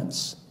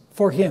plans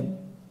for him.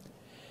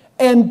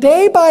 And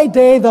day by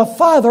day the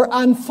Father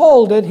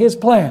unfolded his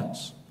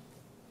plans.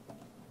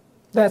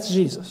 That's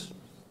Jesus.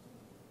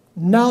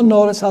 Now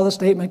notice how the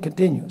statement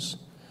continues.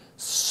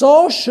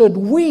 So should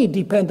we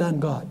depend on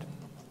God.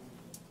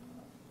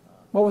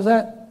 What was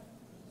that?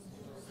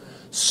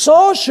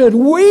 So should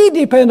we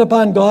depend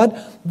upon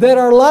God, that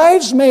our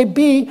lives may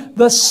be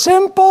the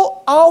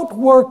simple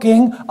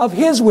outworking of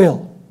his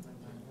will.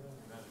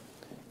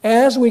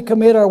 As we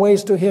commit our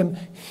ways to him,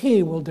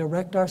 he will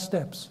direct our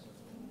steps.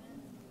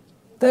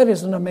 That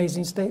is an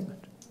amazing statement.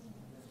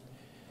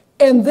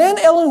 And then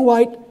Ellen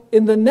White,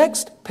 in the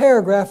next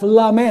paragraph,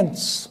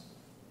 laments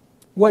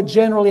what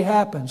generally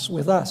happens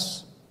with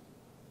us.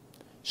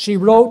 She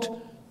wrote,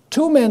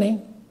 "Too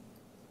many,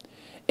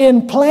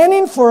 in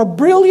planning for a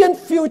brilliant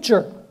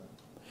future,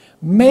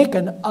 make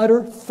an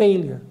utter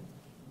failure.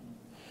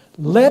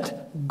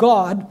 Let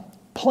God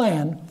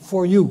plan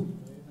for you.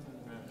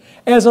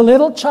 As a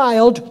little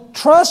child,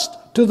 trust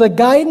to the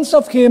guidance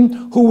of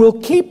Him who will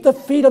keep the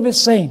feet of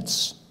His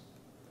saints."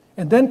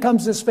 And then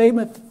comes this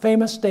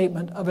famous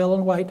statement of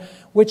Ellen White,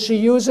 which she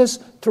uses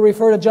to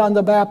refer to John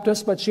the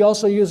Baptist, but she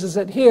also uses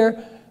it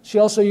here. She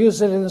also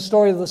uses it in the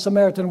story of the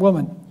Samaritan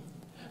woman.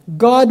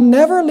 "God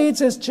never leads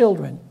His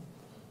children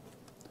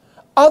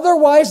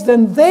otherwise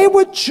than they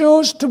would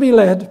choose to be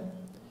led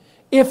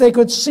if they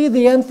could see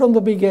the end from the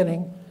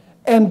beginning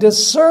and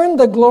discern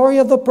the glory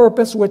of the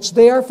purpose which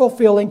they are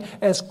fulfilling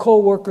as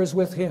co-workers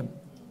with Him."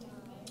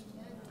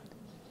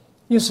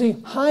 You see,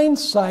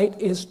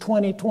 hindsight is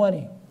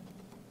 20/20.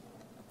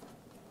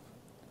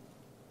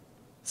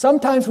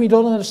 Sometimes we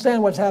don't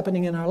understand what's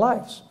happening in our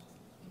lives.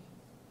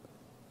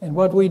 And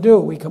what we do,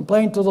 we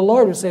complain to the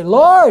Lord. We say,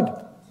 "Lord,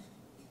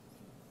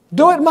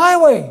 do it my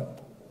way."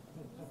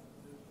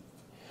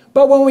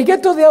 But when we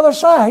get to the other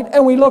side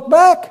and we look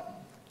back,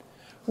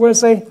 we'll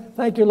say,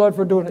 "Thank you, Lord,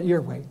 for doing it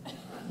your way.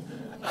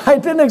 I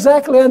didn't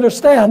exactly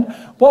understand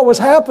what was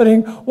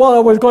happening while I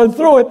was going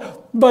through it,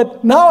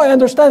 but now I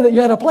understand that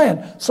you had a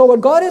plan." So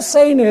what God is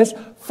saying is,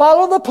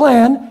 follow the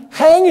plan,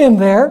 hang in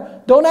there,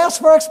 don't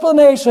ask for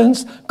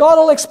explanations. God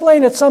will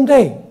explain it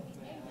someday. Amen.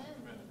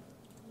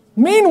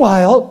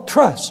 Meanwhile,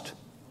 trust.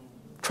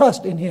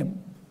 Trust in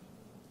Him.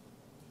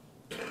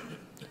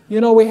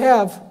 You know, we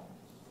have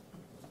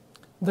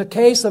the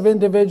case of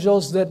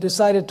individuals that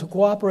decided to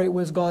cooperate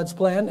with God's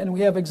plan, and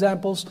we have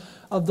examples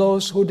of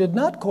those who did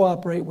not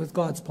cooperate with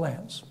God's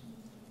plans.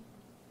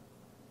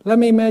 Let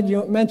me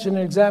mention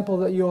an example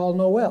that you all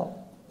know well.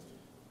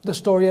 The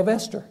story of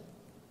Esther.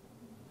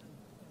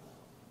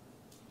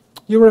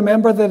 You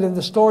remember that in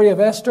the story of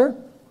Esther,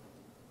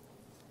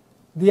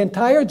 the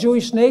entire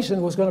Jewish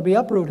nation was going to be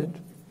uprooted.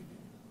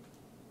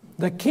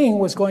 The king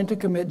was going to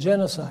commit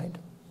genocide.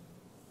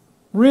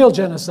 Real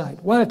genocide.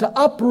 Wanted to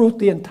uproot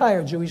the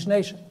entire Jewish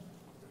nation.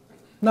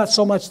 Not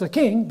so much the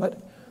king,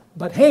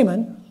 but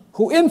Haman,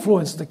 who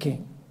influenced the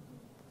king.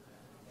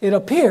 It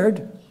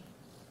appeared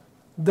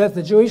that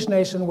the Jewish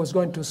nation was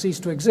going to cease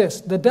to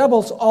exist. The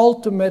devil's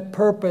ultimate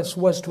purpose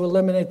was to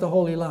eliminate the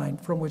holy line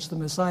from which the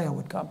Messiah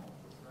would come.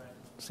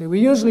 See,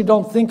 we usually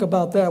don't think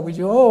about that. We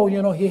go,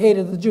 he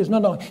hated the Jews.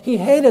 No, he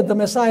hated the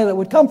Messiah that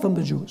would come from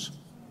the Jews.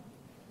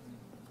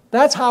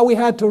 That's how we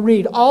had to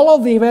read all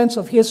of the events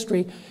of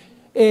history,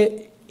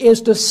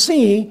 is to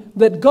see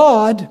that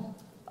God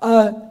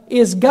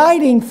is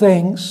guiding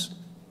things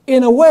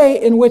in a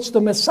way in which the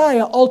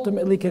Messiah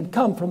ultimately can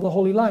come from the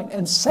holy line.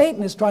 And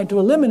Satan is trying to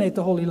eliminate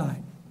the holy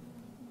line.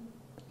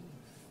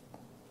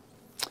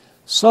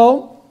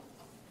 So,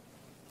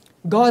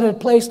 God had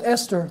placed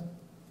Esther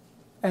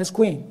as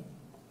queen.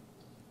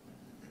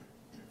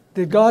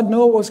 Did God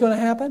know what was going to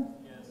happen?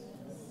 Yes.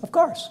 Of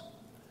course.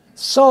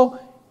 So,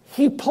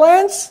 He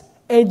plants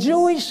a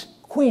Jewish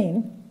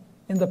queen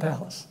in the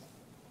palace.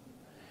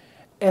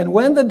 And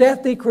when the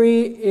death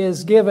decree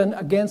is given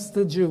against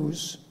the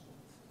Jews,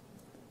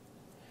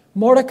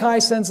 Mordecai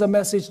sends a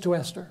message to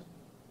Esther.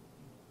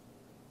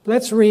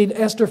 Let's read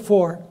Esther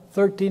 4,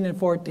 13 and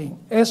 14.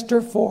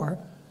 Esther 4,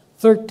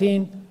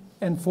 13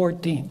 and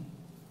 14.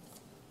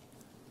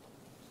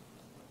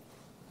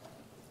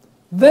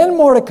 Then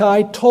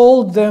Mordecai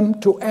told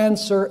them to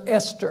answer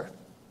Esther.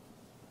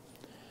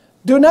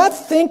 "Do not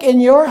think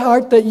in your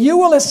heart that you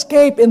will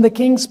escape in the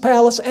king's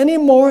palace any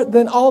more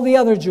than all the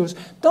other Jews."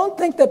 Don't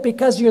think that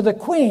because you're the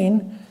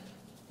queen,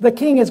 the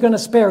king is going to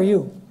spare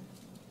you.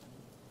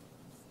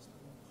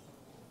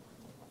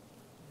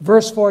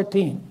 Verse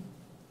 14.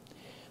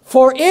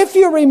 "For if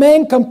you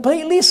remain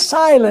completely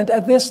silent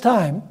at this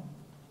time,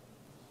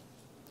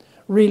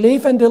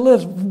 relief and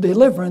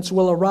deliverance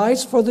will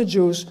arise for the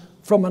Jews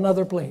from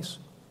another place."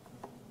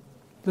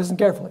 Listen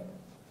carefully.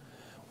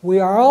 We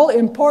are all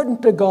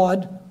important to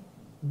God,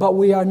 but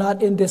we are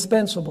not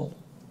indispensable.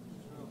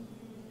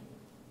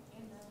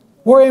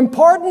 We're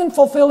important in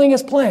fulfilling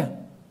His plan.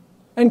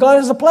 And God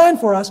has a plan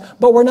for us,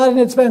 but we're not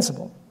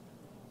indispensable.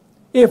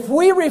 If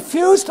we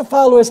refuse to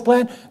follow His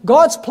plan,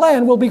 God's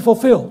plan will be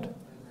fulfilled.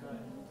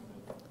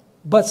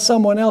 But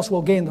someone else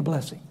will gain the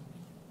blessing.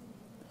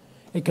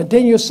 It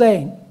continues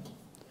saying,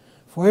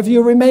 "For if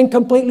you remain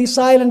completely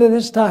silent at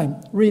this time,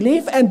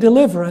 relief and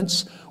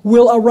deliverance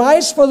will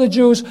arise for the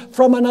Jews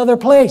from another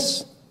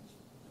place.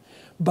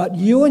 But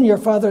you and your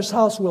father's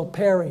house will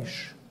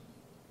perish."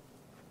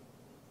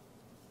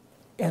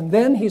 And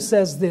then he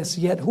says this,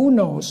 "Yet who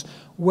knows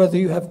whether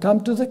you have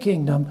come to the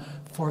kingdom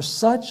for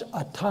such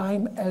a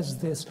time as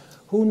this?"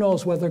 Who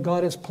knows whether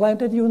God has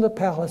planted you in the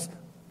palace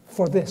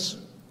for this?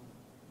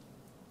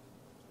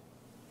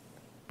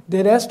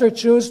 Did Esther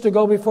choose to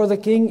go before the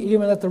king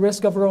even at the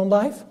risk of her own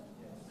life?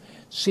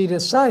 She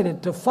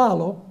decided to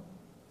follow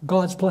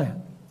God's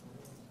plan.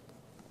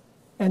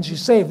 And she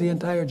saved the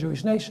entire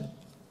Jewish nation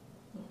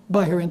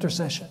by her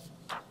intercession.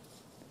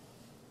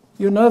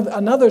 You know,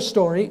 another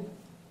story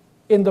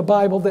in the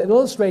Bible that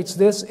illustrates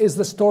this is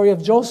the story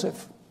of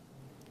Joseph.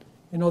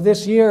 You know,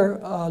 this year,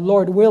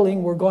 Lord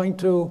willing, we're going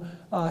to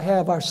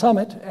have our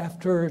summit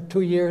after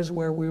 2 years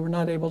where we were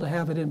not able to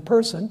have it in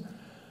person.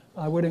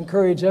 I would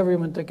encourage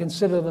everyone to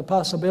consider the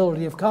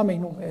possibility of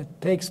coming. It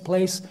takes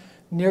place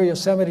near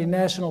Yosemite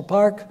National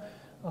Park.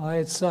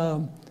 It's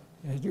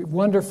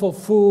wonderful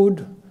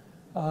food,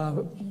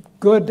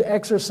 good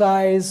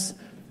exercise,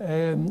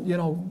 you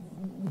know,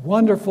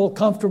 wonderful,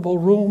 comfortable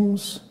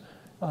rooms.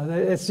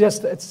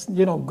 It's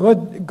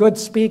good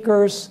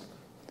speakers.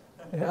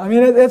 I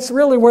mean, it's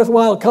really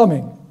worthwhile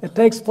coming. It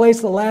takes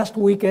place the last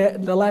week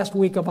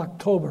of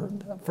October,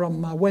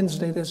 from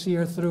Wednesday this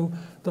year through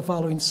the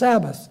following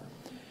Sabbath.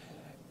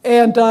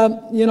 And,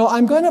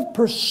 I'm going to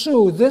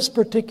pursue this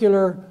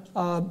particular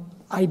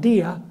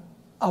idea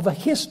of a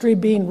history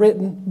being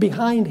written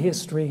behind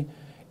history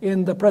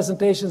in the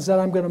presentations that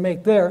I'm going to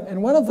make there.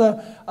 And one of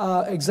the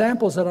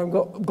examples that I'm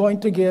going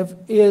to give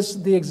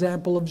is the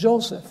example of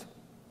Joseph.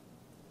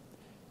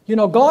 You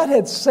know, God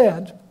had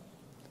said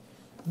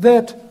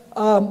that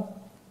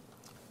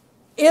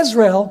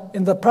Israel,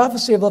 in the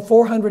prophecy of the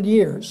 400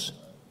 years,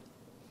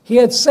 he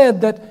had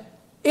said that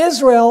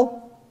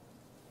Israel,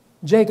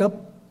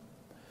 Jacob,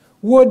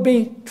 would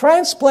be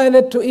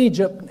transplanted to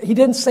Egypt. He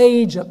didn't say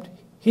Egypt.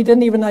 He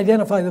didn't even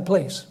identify the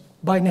place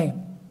by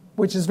name,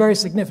 which is very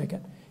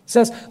significant. He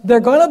says they're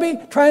going to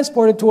be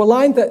transported to a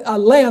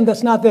land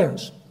that's not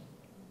theirs.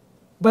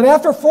 But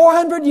after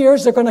 400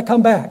 years, they're going to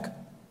come back.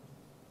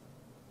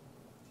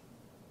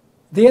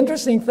 The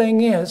interesting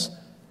thing is,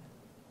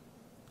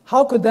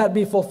 how could that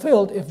be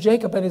fulfilled if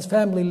Jacob and his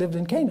family lived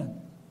in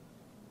Canaan?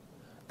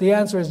 The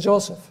answer is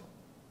Joseph.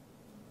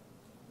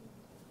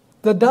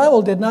 The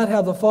devil did not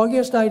have the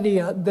foggiest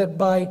idea that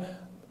by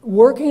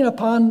working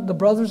upon the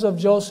brothers of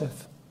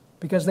Joseph,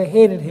 because they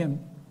hated him,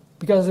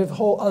 because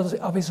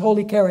of his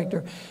holy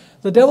character,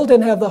 the devil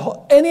didn't have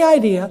any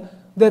idea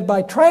that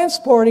by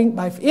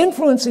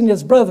influencing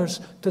his brothers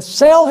to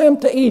sell him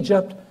to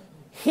Egypt,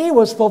 he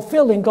was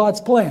fulfilling God's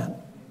plan.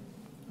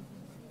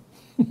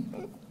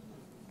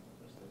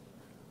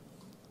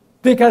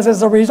 Because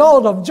as a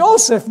result of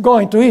Joseph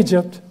going to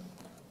Egypt,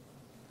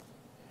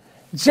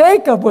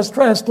 Jacob was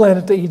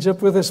transplanted to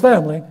Egypt with his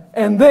family,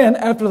 and then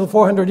after the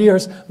 400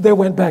 years, they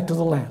went back to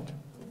the land.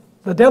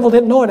 The devil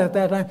didn't know it at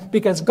that time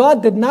because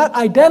God did not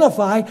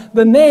identify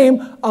the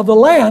name of the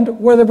land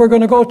where they were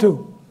going to go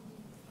to.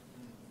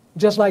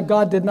 Just like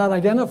God did not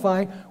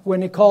identify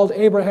when he called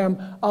Abraham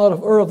out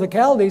of Ur of the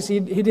Chaldees, he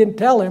didn't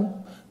tell him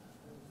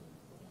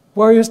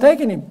where he was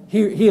taking him.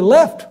 He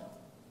left,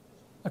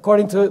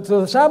 according to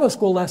the Sabbath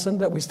school lesson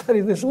that we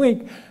studied this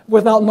week,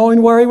 without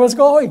knowing where he was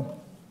going.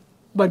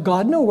 But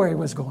God knew where he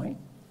was going.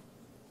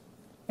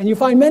 And you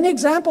find many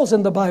examples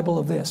in the Bible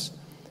of this.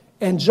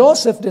 And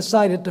Joseph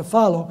decided to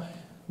follow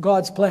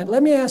God's plan.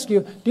 Let me ask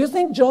you, do you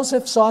think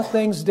Joseph saw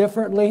things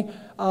differently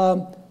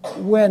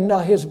when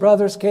his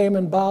brothers came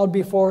and bowed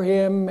before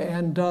him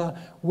and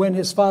when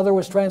his father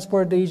was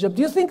transported to Egypt?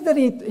 Do you think that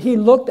he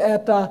looked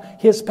at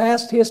his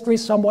past history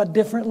somewhat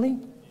differently?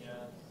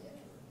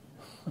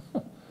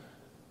 Yeah.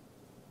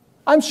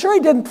 I'm sure he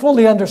didn't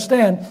fully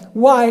understand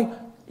why,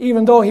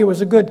 even though he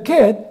was a good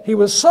kid, he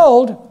was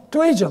sold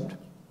to Egypt.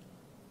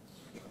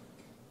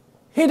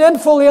 He didn't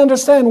fully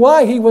understand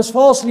why he was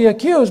falsely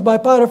accused by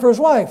Potiphar's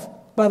wife.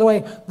 By the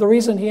way, the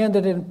reason he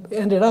ended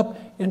up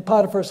in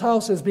Potiphar's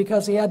house is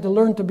because he had to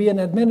learn to be an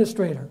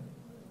administrator,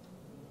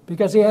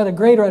 because he had a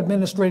greater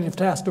administrative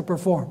task to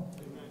perform.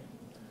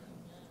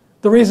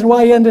 The reason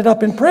why he ended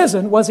up in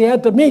prison was he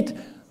had to meet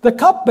the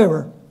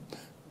cupbearer.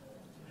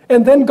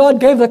 And then God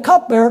gave the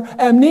cupbearer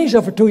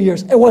amnesia for 2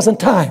 years. It wasn't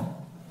time.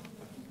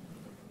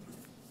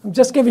 I'm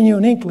just giving you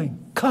an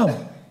inkling.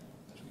 Come.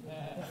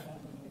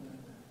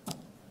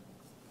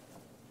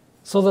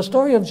 So the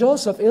story of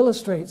Joseph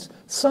illustrates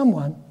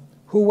someone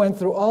who went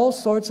through all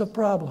sorts of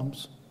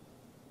problems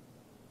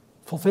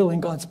fulfilling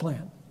God's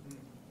plan.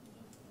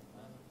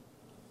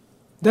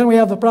 Then we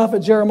have the prophet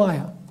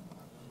Jeremiah.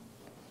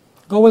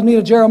 Go with me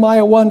to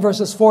Jeremiah 1,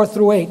 verses 4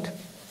 through 8.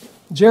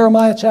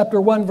 Jeremiah chapter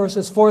 1,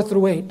 verses 4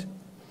 through 8.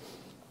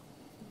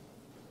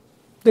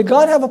 Did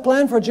God have a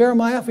plan for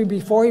Jeremiah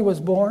before he was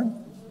born?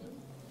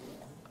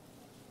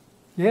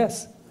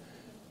 Yes.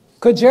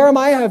 Could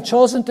Jeremiah have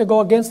chosen to go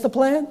against the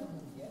plan?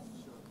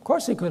 Of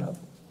course he could have.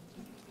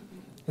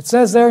 It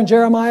says there in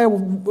Jeremiah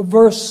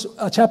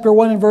chapter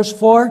 1 and verse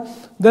 4,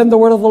 "Then the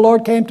word of the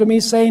Lord came to me,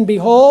 saying,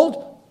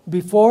 Behold,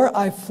 before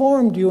I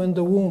formed you in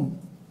the womb,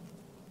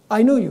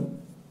 I knew you.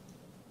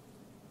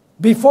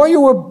 Before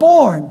you were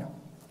born,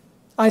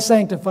 I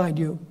sanctified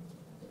you.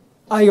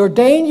 I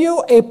ordained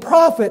you a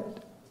prophet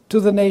to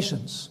the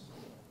nations."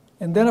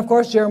 And then, of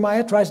course,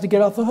 Jeremiah tries to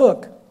get off the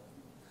hook.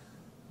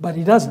 But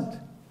he doesn't.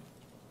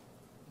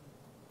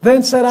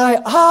 "Then said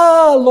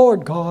I,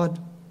 Lord God,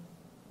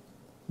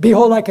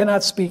 behold, I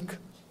cannot speak,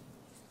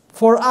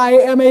 for I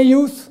am a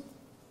youth.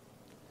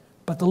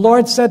 But the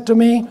Lord said to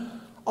me,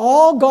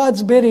 all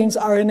God's biddings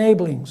are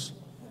enablings.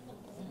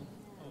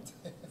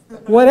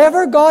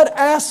 Whatever God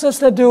asks us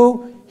to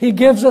do, He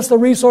gives us the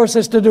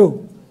resources to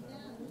do.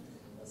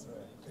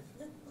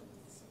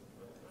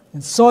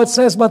 And so it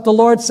says, but the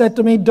Lord said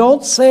to me,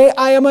 don't say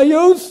I am a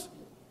youth,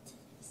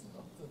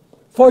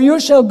 for you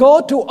shall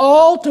go to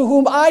all to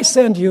whom I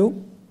send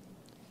you,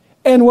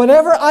 and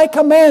whatever I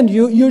command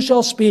you, you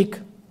shall speak.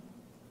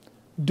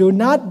 Do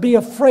not be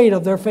afraid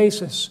of their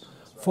faces,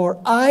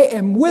 for I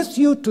am with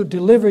you to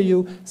deliver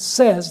you,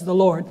 says the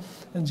Lord.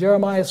 And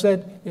Jeremiah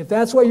said, if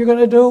that's what you're going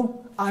to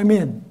do, I'm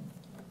in.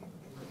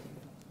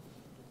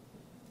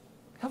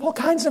 We have all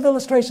kinds of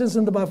illustrations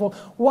in the Bible.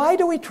 Why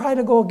do we try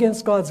to go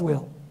against God's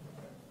will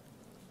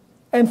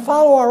and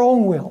follow our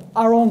own will,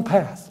 our own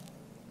path,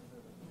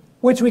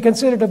 which we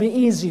consider to be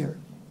easier?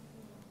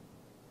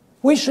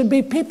 We should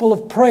be people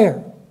of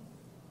prayer.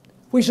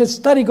 We should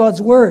study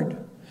God's Word.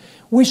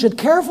 We should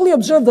carefully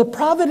observe the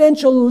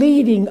providential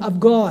leading of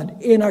God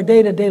in our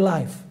day-to-day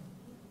life.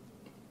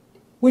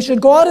 We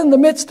should go out in the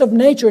midst of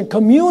nature and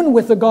commune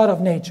with the God of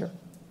nature.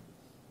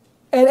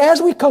 And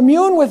as we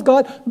commune with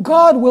God,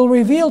 God will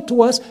reveal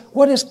to us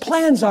what His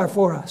plans are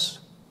for us.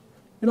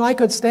 You know, I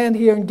could stand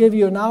here and give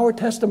you an hour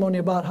testimony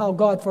about how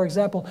God, for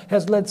example,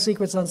 has led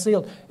Secrets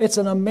Unsealed. It's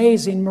an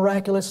amazing,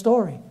 miraculous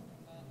story,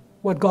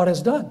 what God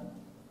has done.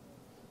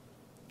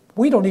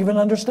 We don't even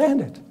understand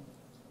it.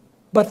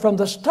 But from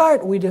the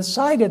start, we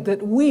decided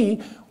that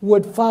we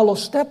would follow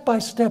step by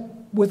step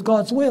with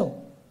God's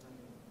will.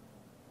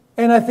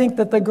 And I think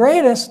that the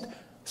greatest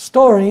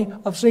story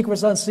of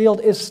Secrets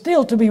Unsealed is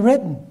still to be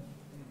written.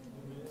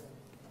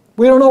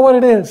 We don't know what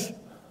it is.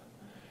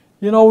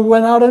 You know, we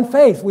went out in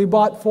faith. We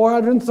bought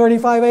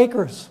 435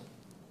 acres,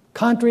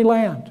 country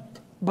land.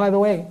 By the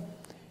way,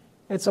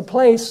 it's a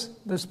place,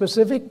 the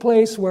specific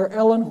place where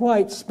Ellen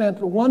White spent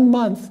 1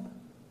 month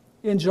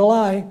in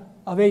July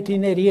of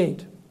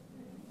 1888.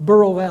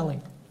 Burro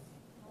Valley.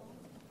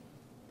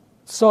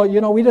 So,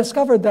 you know, we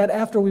discovered that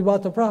after we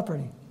bought the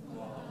property.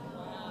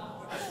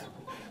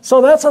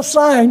 So that's a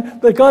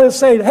sign that God is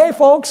saying, hey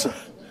folks,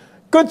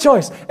 good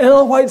choice.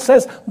 Ellen White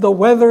says, the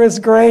weather is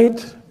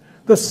great,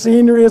 the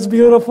scenery is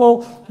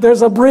beautiful,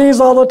 there's a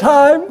breeze all the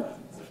time.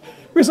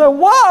 We said,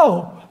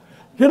 wow!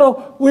 You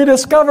know, we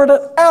discovered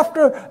it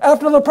after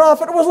the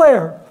prophet was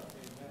there.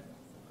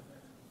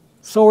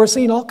 So we're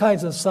seeing all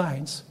kinds of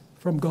signs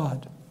from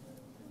God.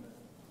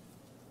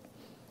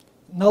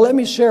 Now let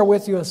me share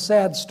with you a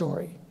sad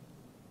story.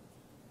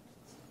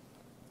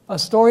 A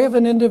story of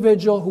an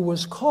individual who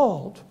was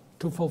called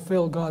to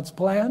fulfill God's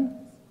plan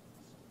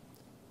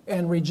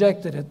and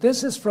rejected it.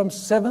 This is from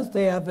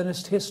Seventh-day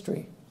Adventist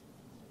history.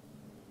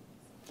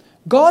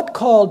 God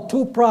called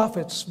 2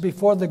 prophets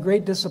before the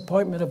great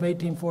disappointment of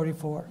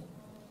 1844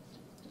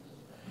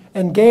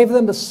 and gave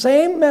them the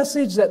same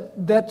message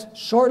that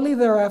shortly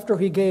thereafter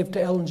He gave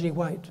to Ellen G.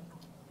 White.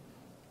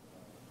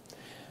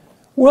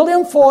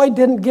 William Foy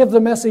didn't give the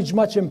message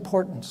much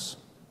importance.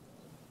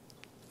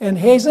 And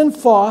Hazen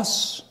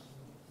Foss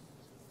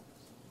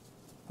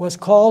was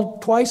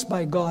called twice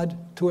by God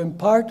to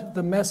impart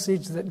the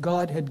message that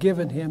God had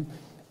given him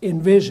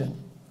in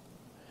vision.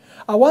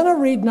 I want to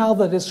read now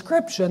the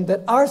description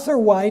that Arthur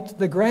White,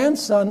 the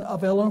grandson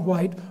of Ellen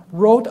White,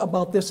 wrote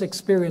about this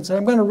experience. And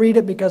I'm going to read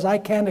it because I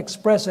can't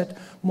express it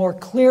more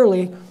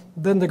clearly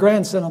than the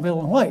grandson of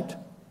Ellen White.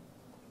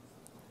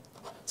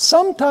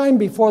 Sometime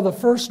before the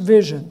first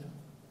vision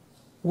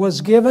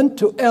was given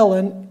to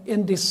Ellen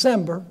in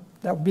December,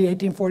 that would be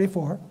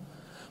 1844,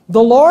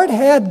 the Lord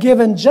had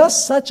given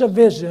just such a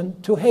vision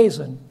to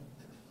Hazen.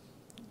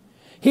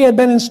 He had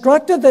been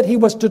instructed that he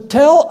was to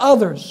tell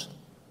others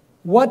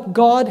what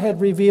God had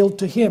revealed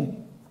to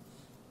him.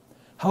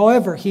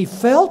 However, he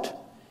felt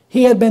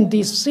he had been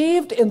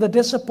deceived in the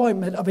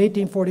disappointment of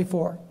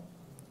 1844.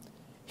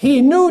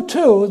 He knew,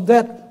 too,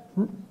 that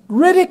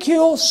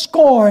ridicule,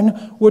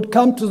 scorn would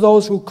come to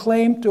those who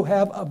claimed to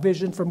have a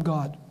vision from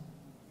God.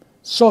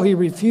 So he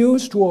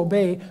refused to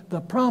obey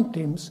the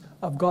promptings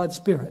of God's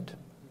Spirit.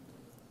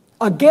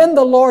 Again,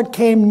 the Lord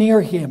came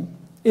near him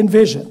in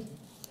vision.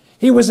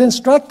 He was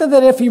instructed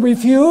that if he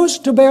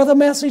refused to bear the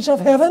message of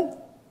heaven,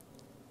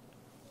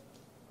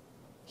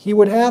 he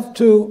would have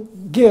to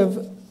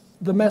give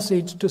the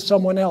message to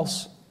someone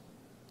else,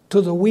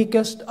 to the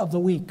weakest of the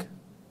weak.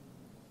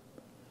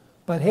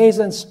 But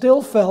Hazen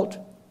still felt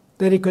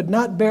that he could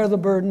not bear the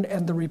burden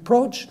and the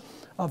reproach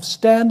of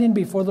standing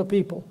before the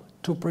people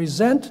to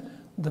present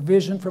the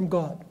vision from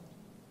God.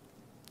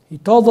 He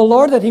told the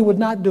Lord that he would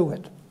not do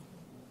it.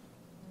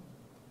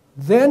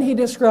 Then he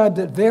described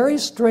that very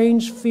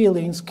strange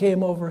feelings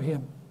came over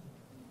him.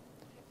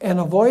 And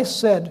a voice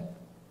said,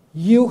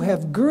 "You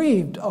have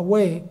grieved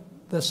away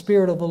the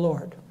Spirit of the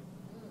Lord."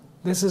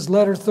 This is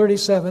letter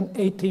 37,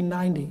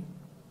 1890.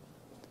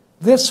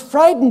 This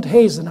frightened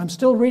Hazen, I'm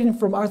still reading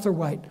from Arthur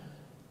White.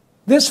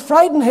 This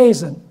frightened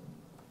Hazen,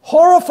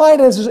 horrified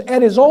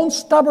at his own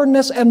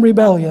stubbornness and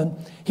rebellion,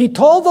 he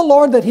told the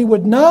Lord that he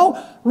would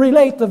now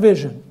relate the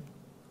vision.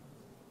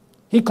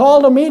 He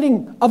called a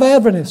meeting of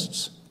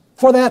Adventists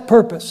for that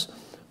purpose.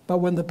 But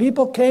when the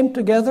people came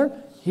together,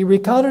 he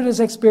recounted his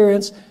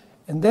experience,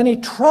 And then he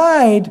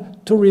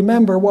tried to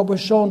remember what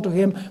was shown to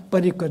him,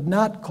 but he could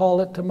not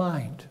call it to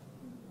mind.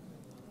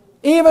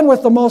 Even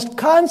with the most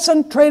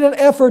concentrated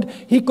effort,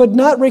 he could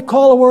not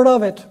recall a word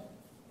of it.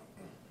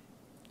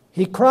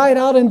 He cried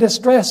out in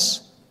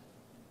distress.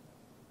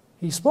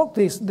 He spoke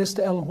this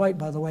to Ellen White,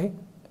 by the way.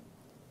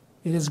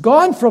 It is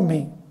gone from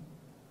me.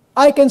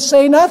 I can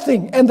say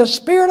nothing, and the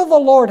Spirit of the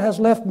Lord has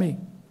left me.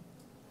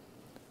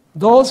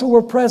 Those who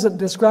were present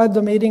described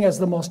the meeting as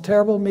the most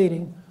terrible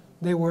meeting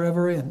they were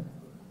ever in.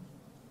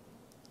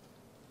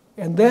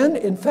 And then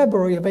in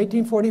February of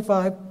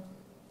 1845,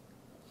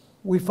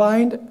 we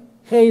find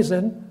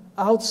Hazen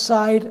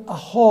outside a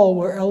hall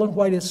where Ellen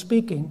White is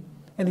speaking,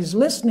 and he's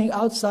listening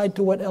outside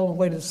to what Ellen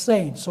White is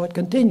saying. So it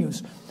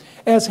continues.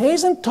 As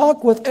Hazen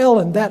talked with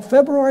Ellen that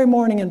February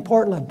morning in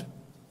Portland,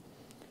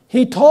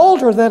 he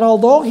told her that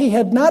although he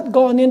had not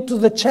gone into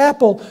the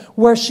chapel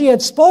where she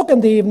had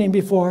spoken the evening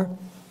before,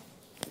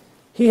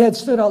 he had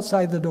stood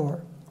outside the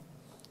door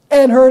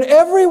and heard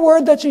every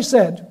word that she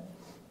said.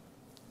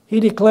 He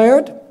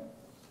declared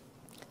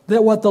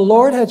that what the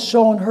Lord had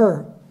shown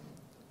her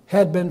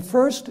had been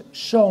first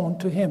shown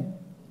to him.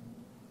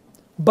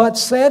 But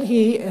said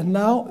he, and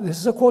now this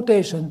is a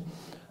quotation,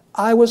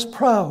 I was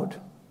proud.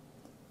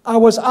 I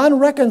was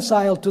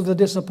unreconciled to the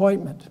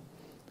disappointment.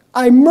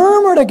 I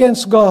murmured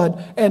against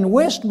God and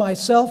wished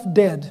myself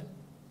dead.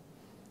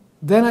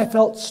 Then I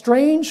felt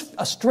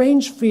a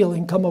strange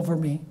feeling come over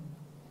me.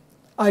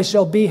 I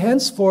shall be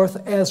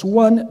henceforth as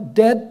one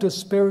dead to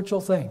spiritual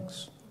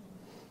things.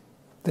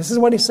 This is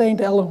what he's saying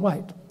to Ellen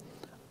White.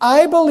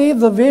 I believe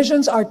the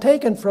visions are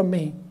taken from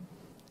me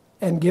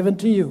and given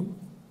to you.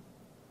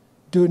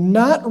 Do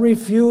not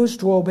refuse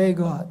to obey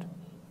God,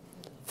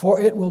 for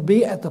it will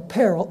be at the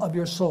peril of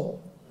your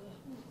soul.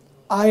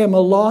 I am a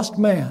lost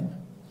man.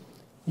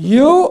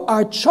 You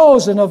are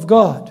chosen of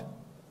God.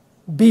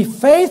 Be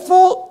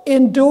faithful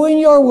in doing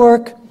your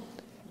work,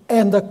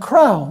 and the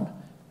crown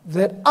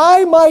that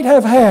I might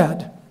have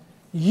had,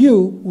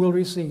 you will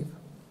receive.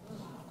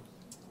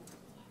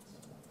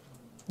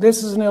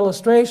 This is an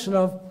illustration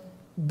of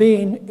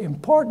being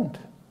important,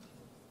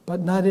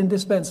 but not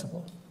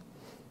indispensable.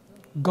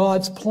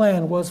 God's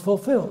plan was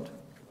fulfilled.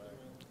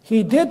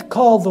 He did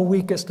call the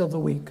weakest of the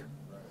weak,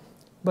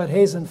 but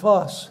Hazen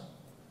Foss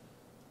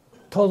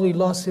totally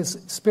lost his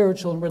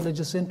spiritual and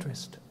religious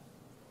interest.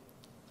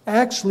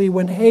 Actually,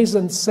 when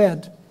Hazen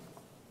said,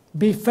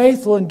 be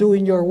faithful in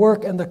doing your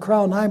work, and the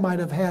crown I might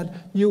have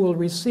had, you will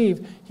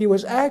receive, he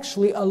was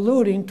actually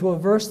alluding to a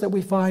verse that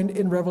we find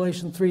in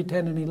Revelation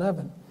 3:10 and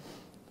 11.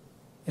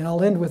 And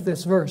I'll end with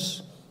this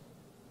verse.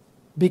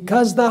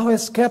 Because thou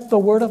hast kept the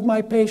word of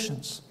my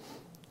patience,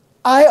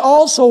 I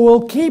also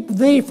will keep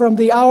thee from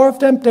the hour of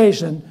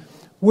temptation,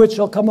 which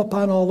shall come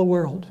upon all the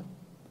world,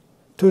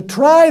 to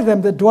try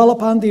them that dwell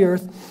upon the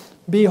earth.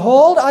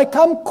 Behold, I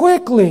come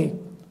quickly.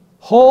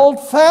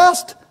 Hold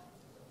fast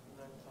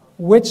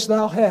which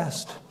thou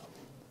hast,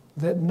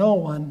 that no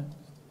one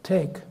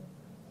take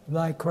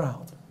thy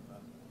crown.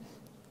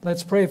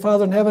 Let's pray.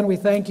 Father in heaven, we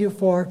thank you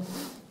for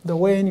the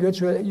way in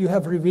which you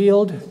have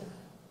revealed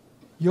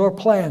your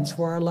plans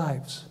for our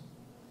lives.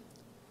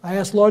 I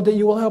ask, Lord, that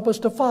you will help us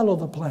to follow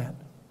the plan,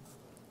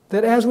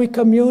 that as we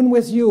commune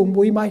with you,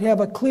 we might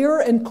have a clearer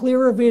and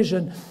clearer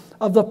vision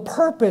of the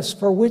purpose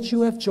for which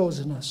you have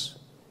chosen us.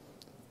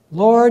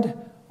 Lord,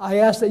 I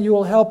ask that you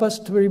will help us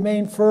to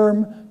remain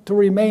firm, to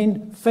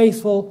remain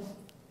faithful,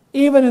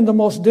 even in the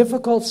most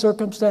difficult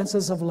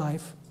circumstances of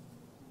life,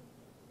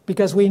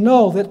 because we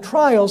know that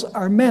trials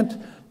are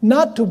meant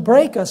not to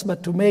break us,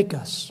 but to make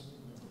us.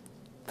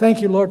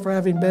 Thank you, Lord, for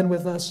having been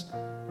with us,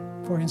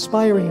 for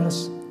inspiring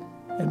us,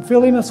 and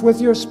filling us with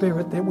your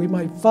Spirit that we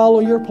might follow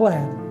your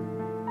plan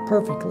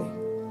perfectly.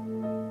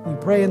 We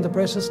pray in the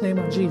precious name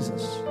of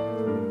Jesus.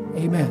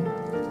 Amen.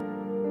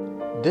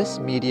 This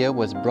media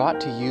was brought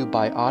to you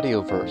by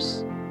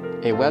Audioverse,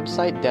 a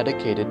website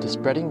dedicated to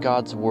spreading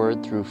God's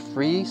Word through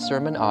free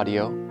sermon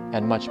audio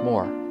and much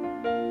more.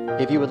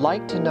 If you would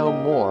like to know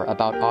more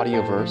about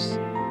Audioverse,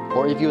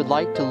 or if you would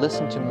like to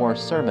listen to more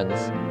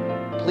sermons,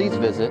 please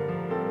visit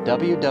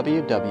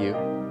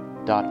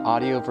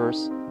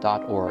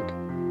www.audioverse.org.